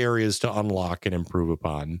so many areas to unlock and improve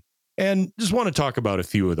upon. And just want to talk about a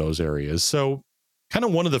few of those areas. So kind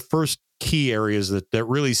of one of the first key areas that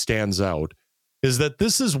really stands out is that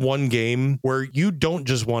this is one game where you don't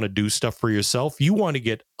just want to do stuff for yourself. You want to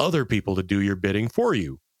get other people to do your bidding for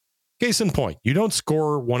you. Case in point, you don't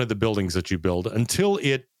score one of the buildings that you build until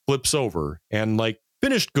it flips over. And like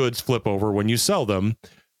finished goods flip over when you sell them,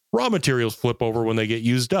 raw materials flip over when they get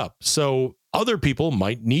used up. So other people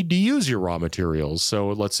might need to use your raw materials. So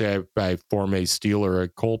let's say I form a steel or a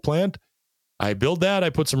coal plant. I build that. I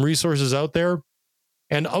put some resources out there.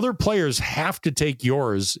 And other players have to take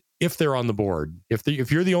yours if they're on the board.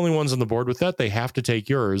 If you're the only ones on the board with that, they have to take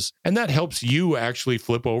yours. And that helps you actually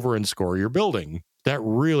flip over and score your building. That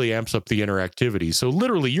really amps up the interactivity. So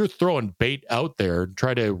literally, you're throwing bait out there,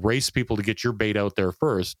 try to race people to get your bait out there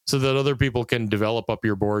first so that other people can develop up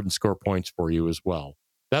your board and score points for you as well.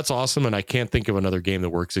 That's awesome. And I can't think of another game that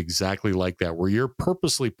works exactly like that, where you're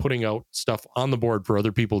purposely putting out stuff on the board for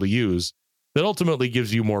other people to use that ultimately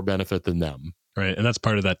gives you more benefit than them. Right. And that's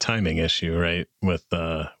part of that timing issue, right? With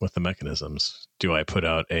the mechanisms. Do I put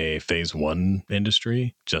out a phase 1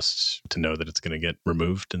 industry just to know that it's going to get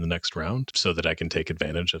removed in the next round so that I can take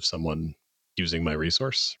advantage of someone using my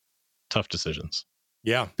resource? Tough decisions.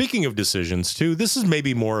 Yeah. Speaking of decisions too, this is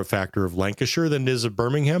maybe more a factor of Lancashire than it is of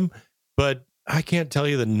Birmingham, but I can't tell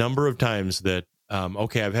you the number of times that,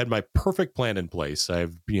 I've had my perfect plan in place.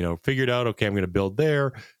 I've, figured out, okay, I'm going to build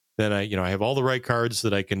there. Then I have all the right cards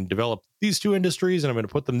that I can develop these two industries, and I'm going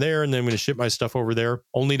to put them there, and then I'm going to ship my stuff over there,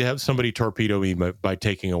 only to have somebody torpedo me by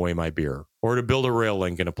taking away my beer, or to build a rail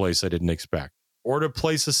link in a place I didn't expect, or to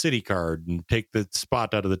place a city card and take the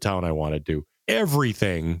spot out of the town I wanted to.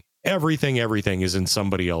 Everything is in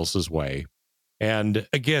somebody else's way. And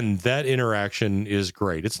again, that interaction is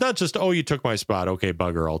great. It's not just, you took my spot. Okay,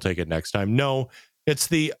 bugger, I'll take it next time. No. It's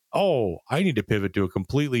I need to pivot to a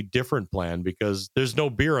completely different plan because there's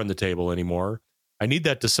no beer on the table anymore. I need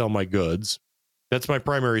that to sell my goods. That's my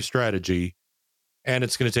primary strategy. And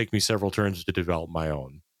it's going to take me several turns to develop my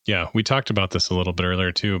own. Yeah, we talked about this a little bit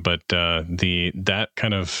earlier too, but that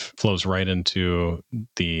kind of flows right into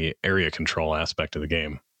the area control aspect of the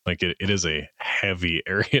game. Like it is a heavy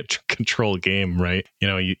area control game, right?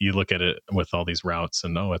 You look at it with all these routes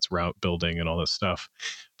and it's route building and all this stuff.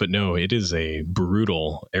 But no, it is a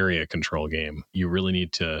brutal area control game. You really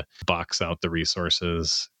need to box out the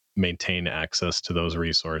resources, maintain access to those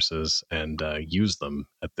resources, and use them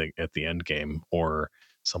at the end game, or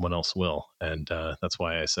someone else will. And that's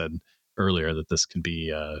why I said earlier that this can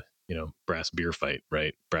be brass beer fight,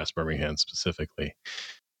 right? Brass Birmingham specifically.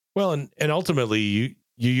 Well, and ultimately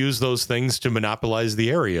you use those things to monopolize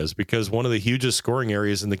the areas, because one of the hugest scoring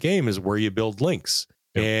areas in the game is where you build links.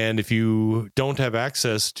 Yep. And if you don't have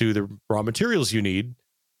access to the raw materials you need,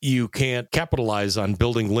 you can't capitalize on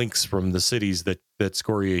building links from the cities that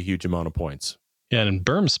score you a huge amount of points. Yeah, and in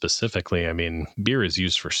Berm specifically, I mean, beer is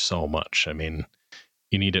used for so much. I mean,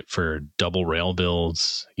 you need it for double rail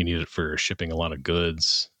builds. You need it for shipping a lot of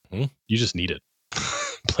goods. You just need it.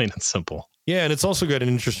 Plain and simple. Yeah, and it's also got an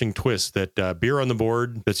interesting twist that beer on the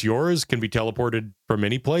board that's yours can be teleported from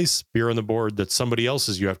any place. Beer on the board that's somebody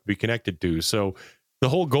else's you have to be connected to. So the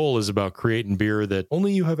whole goal is about creating beer that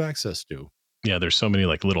only you have access to. Yeah, there's so many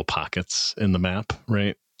like little pockets in the map,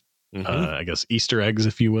 right? I guess Easter eggs,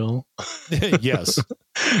 if you will. Yes.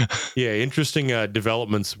 Yeah, interesting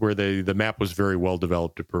developments where the map was very well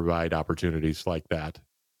developed to provide opportunities like that.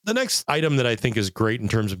 The next item that I think is great in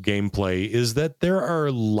terms of gameplay is that there are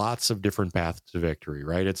lots of different paths to victory,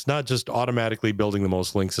 right? It's not just automatically building the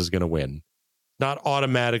most links is going to win. Not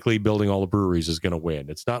automatically building all the breweries is going to win.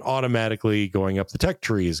 It's not automatically going up the tech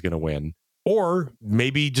tree is going to win. Or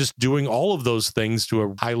maybe just doing all of those things to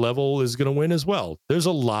a high level is going to win as well. There's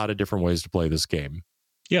a lot of different ways to play this game.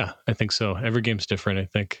 Yeah, I think so. Every game's different, I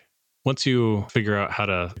think. Once you figure out how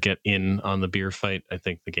to get in on the beer fight, I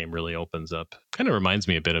think the game really opens up. Kind of reminds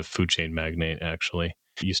me a bit of Food Chain Magnate, actually.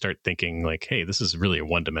 You start thinking like, hey, this is really a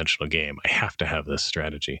one-dimensional game. I have to have this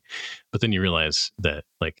strategy. But then you realize that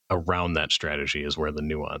like around that strategy is where the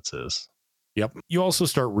nuance is. Yep. You also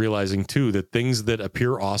start realizing, too, that things that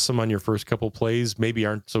appear awesome on your first couple plays maybe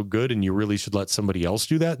aren't so good, and you really should let somebody else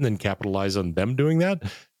do that and then capitalize on them doing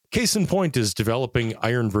that. Case in point is developing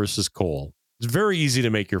iron versus coal. It's very easy to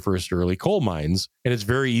make your first early coal mines, and it's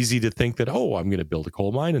very easy to think that, I'm going to build a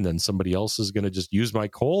coal mine, and then somebody else is going to just use my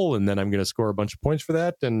coal, and then I'm going to score a bunch of points for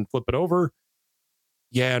that and flip it over.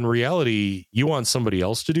 Yeah, in reality, you want somebody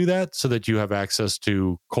else to do that so that you have access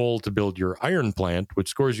to coal to build your iron plant, which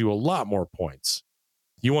scores you a lot more points.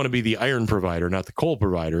 You want to be the iron provider, not the coal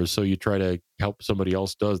provider, so you try to help somebody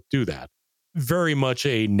else do that. Very much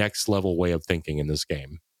a next level way of thinking in this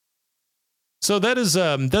game. So that's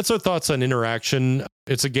our thoughts on interaction.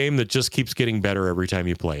 It's a game that just keeps getting better every time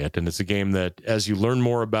you play it. And it's a game that as you learn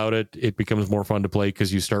more about it, it becomes more fun to play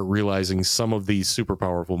because you start realizing some of these super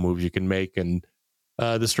powerful moves you can make and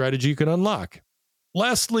the strategy you can unlock.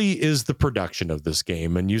 Lastly is the production of this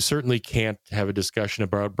game. And you certainly can't have a discussion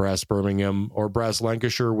about Brass Birmingham or Brass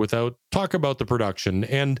Lancashire without talk about the production.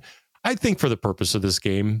 And I think for the purpose of this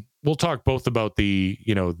game, we'll talk both about the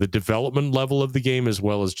development level of the game as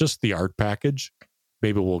well as just the art package.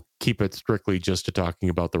 Maybe we'll keep it strictly just to talking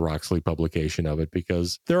about the Roxley publication of it,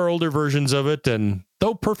 because there are older versions of it, and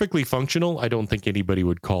though perfectly functional, I don't think anybody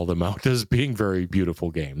would call them out as being very beautiful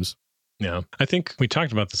games. Yeah, I think we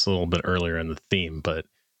talked about this a little bit earlier in the theme, but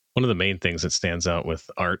one of the main things that stands out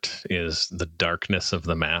with art is the darkness of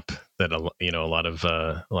the map. That a lot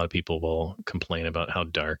of people will complain about how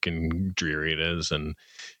dark and dreary it is, and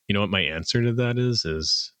you know what my answer to that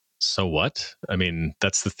is so what? I mean,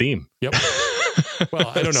 that's the theme. Yep.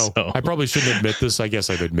 Well, I don't know. So. I probably shouldn't admit this. I guess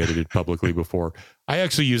I've admitted it publicly before. I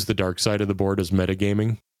actually use the dark side of the board as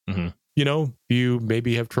metagaming. Mm-hmm. You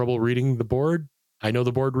maybe have trouble reading the board. I know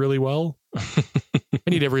the board really well. I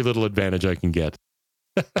need every little advantage I can get.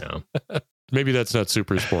 Yeah. Maybe that's not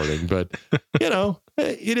super sporting, but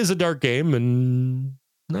it is a dark game, and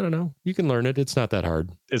I don't know. You can learn it. It's not that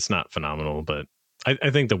hard. It's not phenomenal, but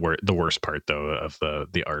I think the worst part though of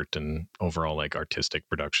the art and overall like artistic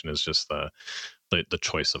production is just the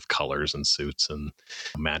choice of colors and suits and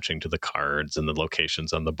matching to the cards and the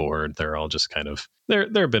locations on the board. They're all just kind of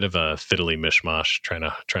they're a bit of a fiddly mishmash trying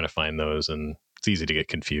to find those, and it's easy to get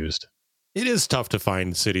confused. It is tough to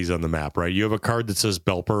find cities on the map, right? You have a card that says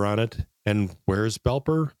Belper on it, and where's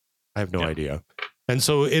Belper? I have no idea. And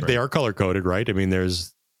so they are color coded, right? I mean,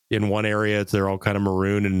 there's in one area they're all kind of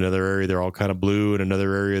maroon, in another area they're all kind of blue, in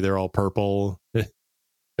another area they're all purple.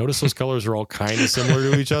 Notice those colors are all kind of similar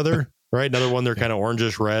to each other, right? Another one they're kind of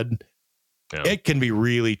orangish red. Yeah. It can be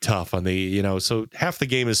really tough on the so half the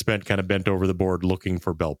game is spent kind of bent over the board looking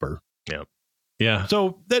for Belper. Yeah. Yeah.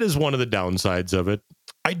 So that is one of the downsides of it.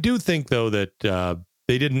 I do think, though, that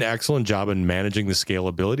they did an excellent job in managing the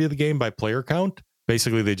scalability of the game by player count,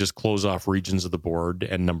 Basically, they just close off regions of the board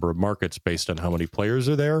and number of markets based on how many players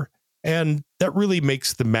are there. And that really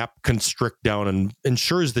makes the map constrict down and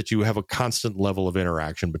ensures that you have a constant level of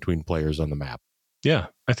interaction between players on the map. Yeah,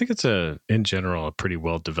 I think it's in general, a pretty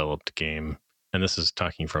well-developed game. And this is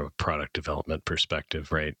talking from a product development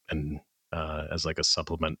perspective, right? And as like a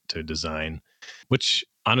supplement to design, which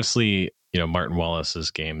honestly, Martin Wallace's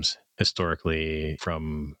games historically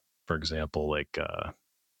from, for example, like,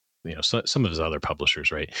 some of his other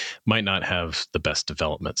publishers, right, might not have the best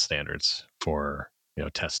development standards for,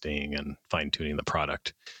 testing and fine tuning the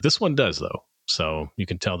product. This one does, though. So you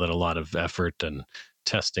can tell that a lot of effort and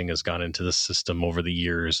testing has gone into the system over the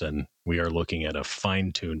years, and we are looking at a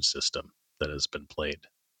fine-tuned system that has been played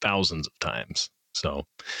thousands of times. So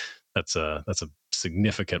that's a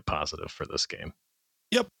significant positive for this game.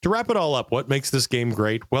 Yep. To wrap it all up, what makes this game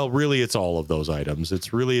great? Well, really, it's all of those items.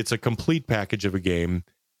 It's a complete package of a game.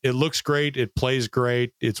 It looks great. It plays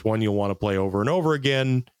great. It's one you'll want to play over and over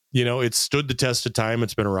again. It's stood the test of time.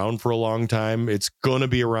 It's been around for a long time. It's going to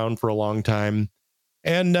be around for a long time.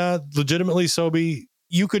 And legitimately, Sobi,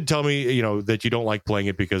 you could tell me, that you don't like playing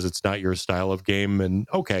it because it's not your style of game. And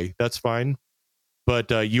okay, that's fine. But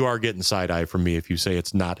you are getting side eye from me if you say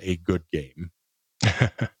it's not a good game.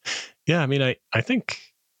 Yeah, I mean, I think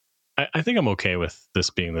I'm okay with this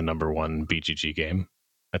being the number one BGG game.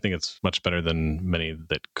 I think it's much better than many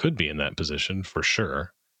that could be in that position, for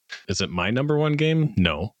sure. Is it my number one game?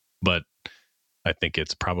 No, but I think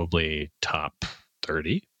it's probably top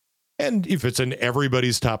 30. And if it's in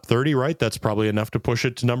everybody's top 30, right, that's probably enough to push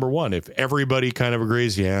it to number one. If everybody kind of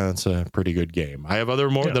agrees, yeah, it's a pretty good game. I have other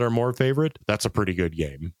that are more favorite. That's a pretty good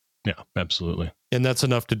game. Yeah, absolutely. And that's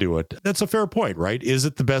enough to do it. That's a fair point, right? Is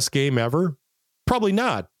it the best game ever? Probably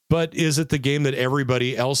not. But is it the game that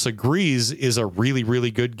everybody else agrees is a really,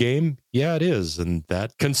 really good game? Yeah, it is. And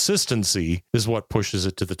that consistency is what pushes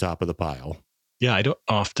it to the top of the pile. Yeah, I don't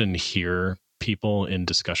often hear people in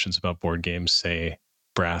discussions about board games say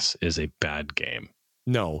Brass is a bad game.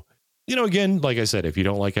 No. Again, like I said, if you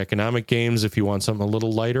don't like economic games, if you want something a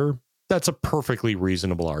little lighter, that's a perfectly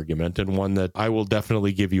reasonable argument and one that I will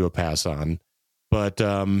definitely give you a pass on. But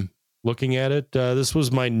looking at it, this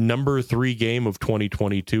was my number 3 game of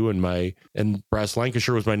 2022, and Brass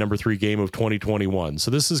Lancashire was my number 3 game of 2021. So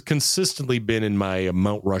this has consistently been in my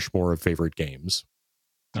Mount Rushmore of favorite games.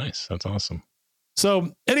 Nice. That's awesome.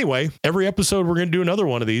 So anyway, every episode we're going to do another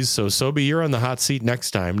one of these. So Sobi, you're on the hot seat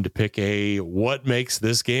next time to pick what makes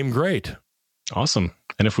this game great. Awesome.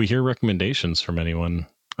 And if we hear recommendations from anyone,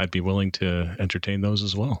 I'd be willing to entertain those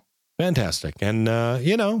as well. Fantastic. And,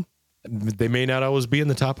 they may not always be in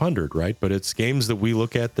the top 100, right? But it's games that we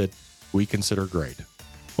look at that we consider great.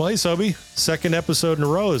 Well, hey, Sobi, second episode in a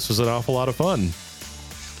row. This was an awful lot of fun.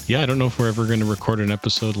 Yeah, I don't know if we're ever going to record an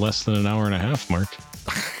episode less than an hour and a half, Mark.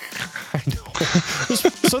 I know.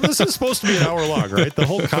 So this is supposed to be an hour long, right? The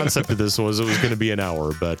whole concept of this was it was going to be an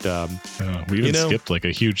hour, but we even skipped like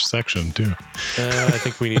a huge section too. I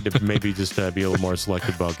think we need to maybe just be a little more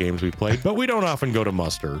selective about games we played, but we don't often go to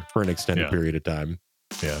muster for an extended period of time.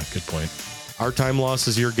 Yeah, good point. Our time loss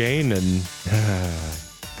is your gain, and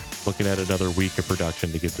looking at another week of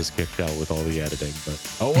production to get this kicked out with all the editing.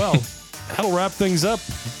 But oh well, that'll wrap things up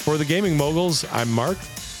for the Gaming Moguls. I'm Mark.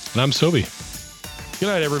 And I'm Sobi. Good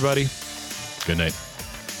night, everybody. Good night.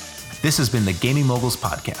 This has been the Gaming Moguls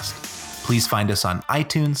Podcast. Please find us on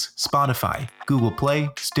iTunes, Spotify, Google Play,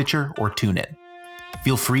 Stitcher, or TuneIn.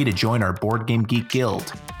 Feel free to join our Board Game Geek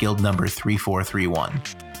Guild, guild number 3431.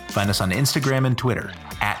 Find us on Instagram and Twitter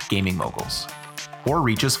 @Gaming Moguls. Or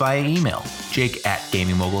reach us via email,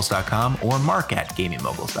 jake@gamingmoguls.com or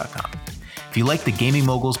mark@gamingmoguls.com. If you like the Gaming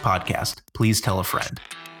Moguls Podcast, please tell a friend.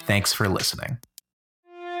 Thanks for listening.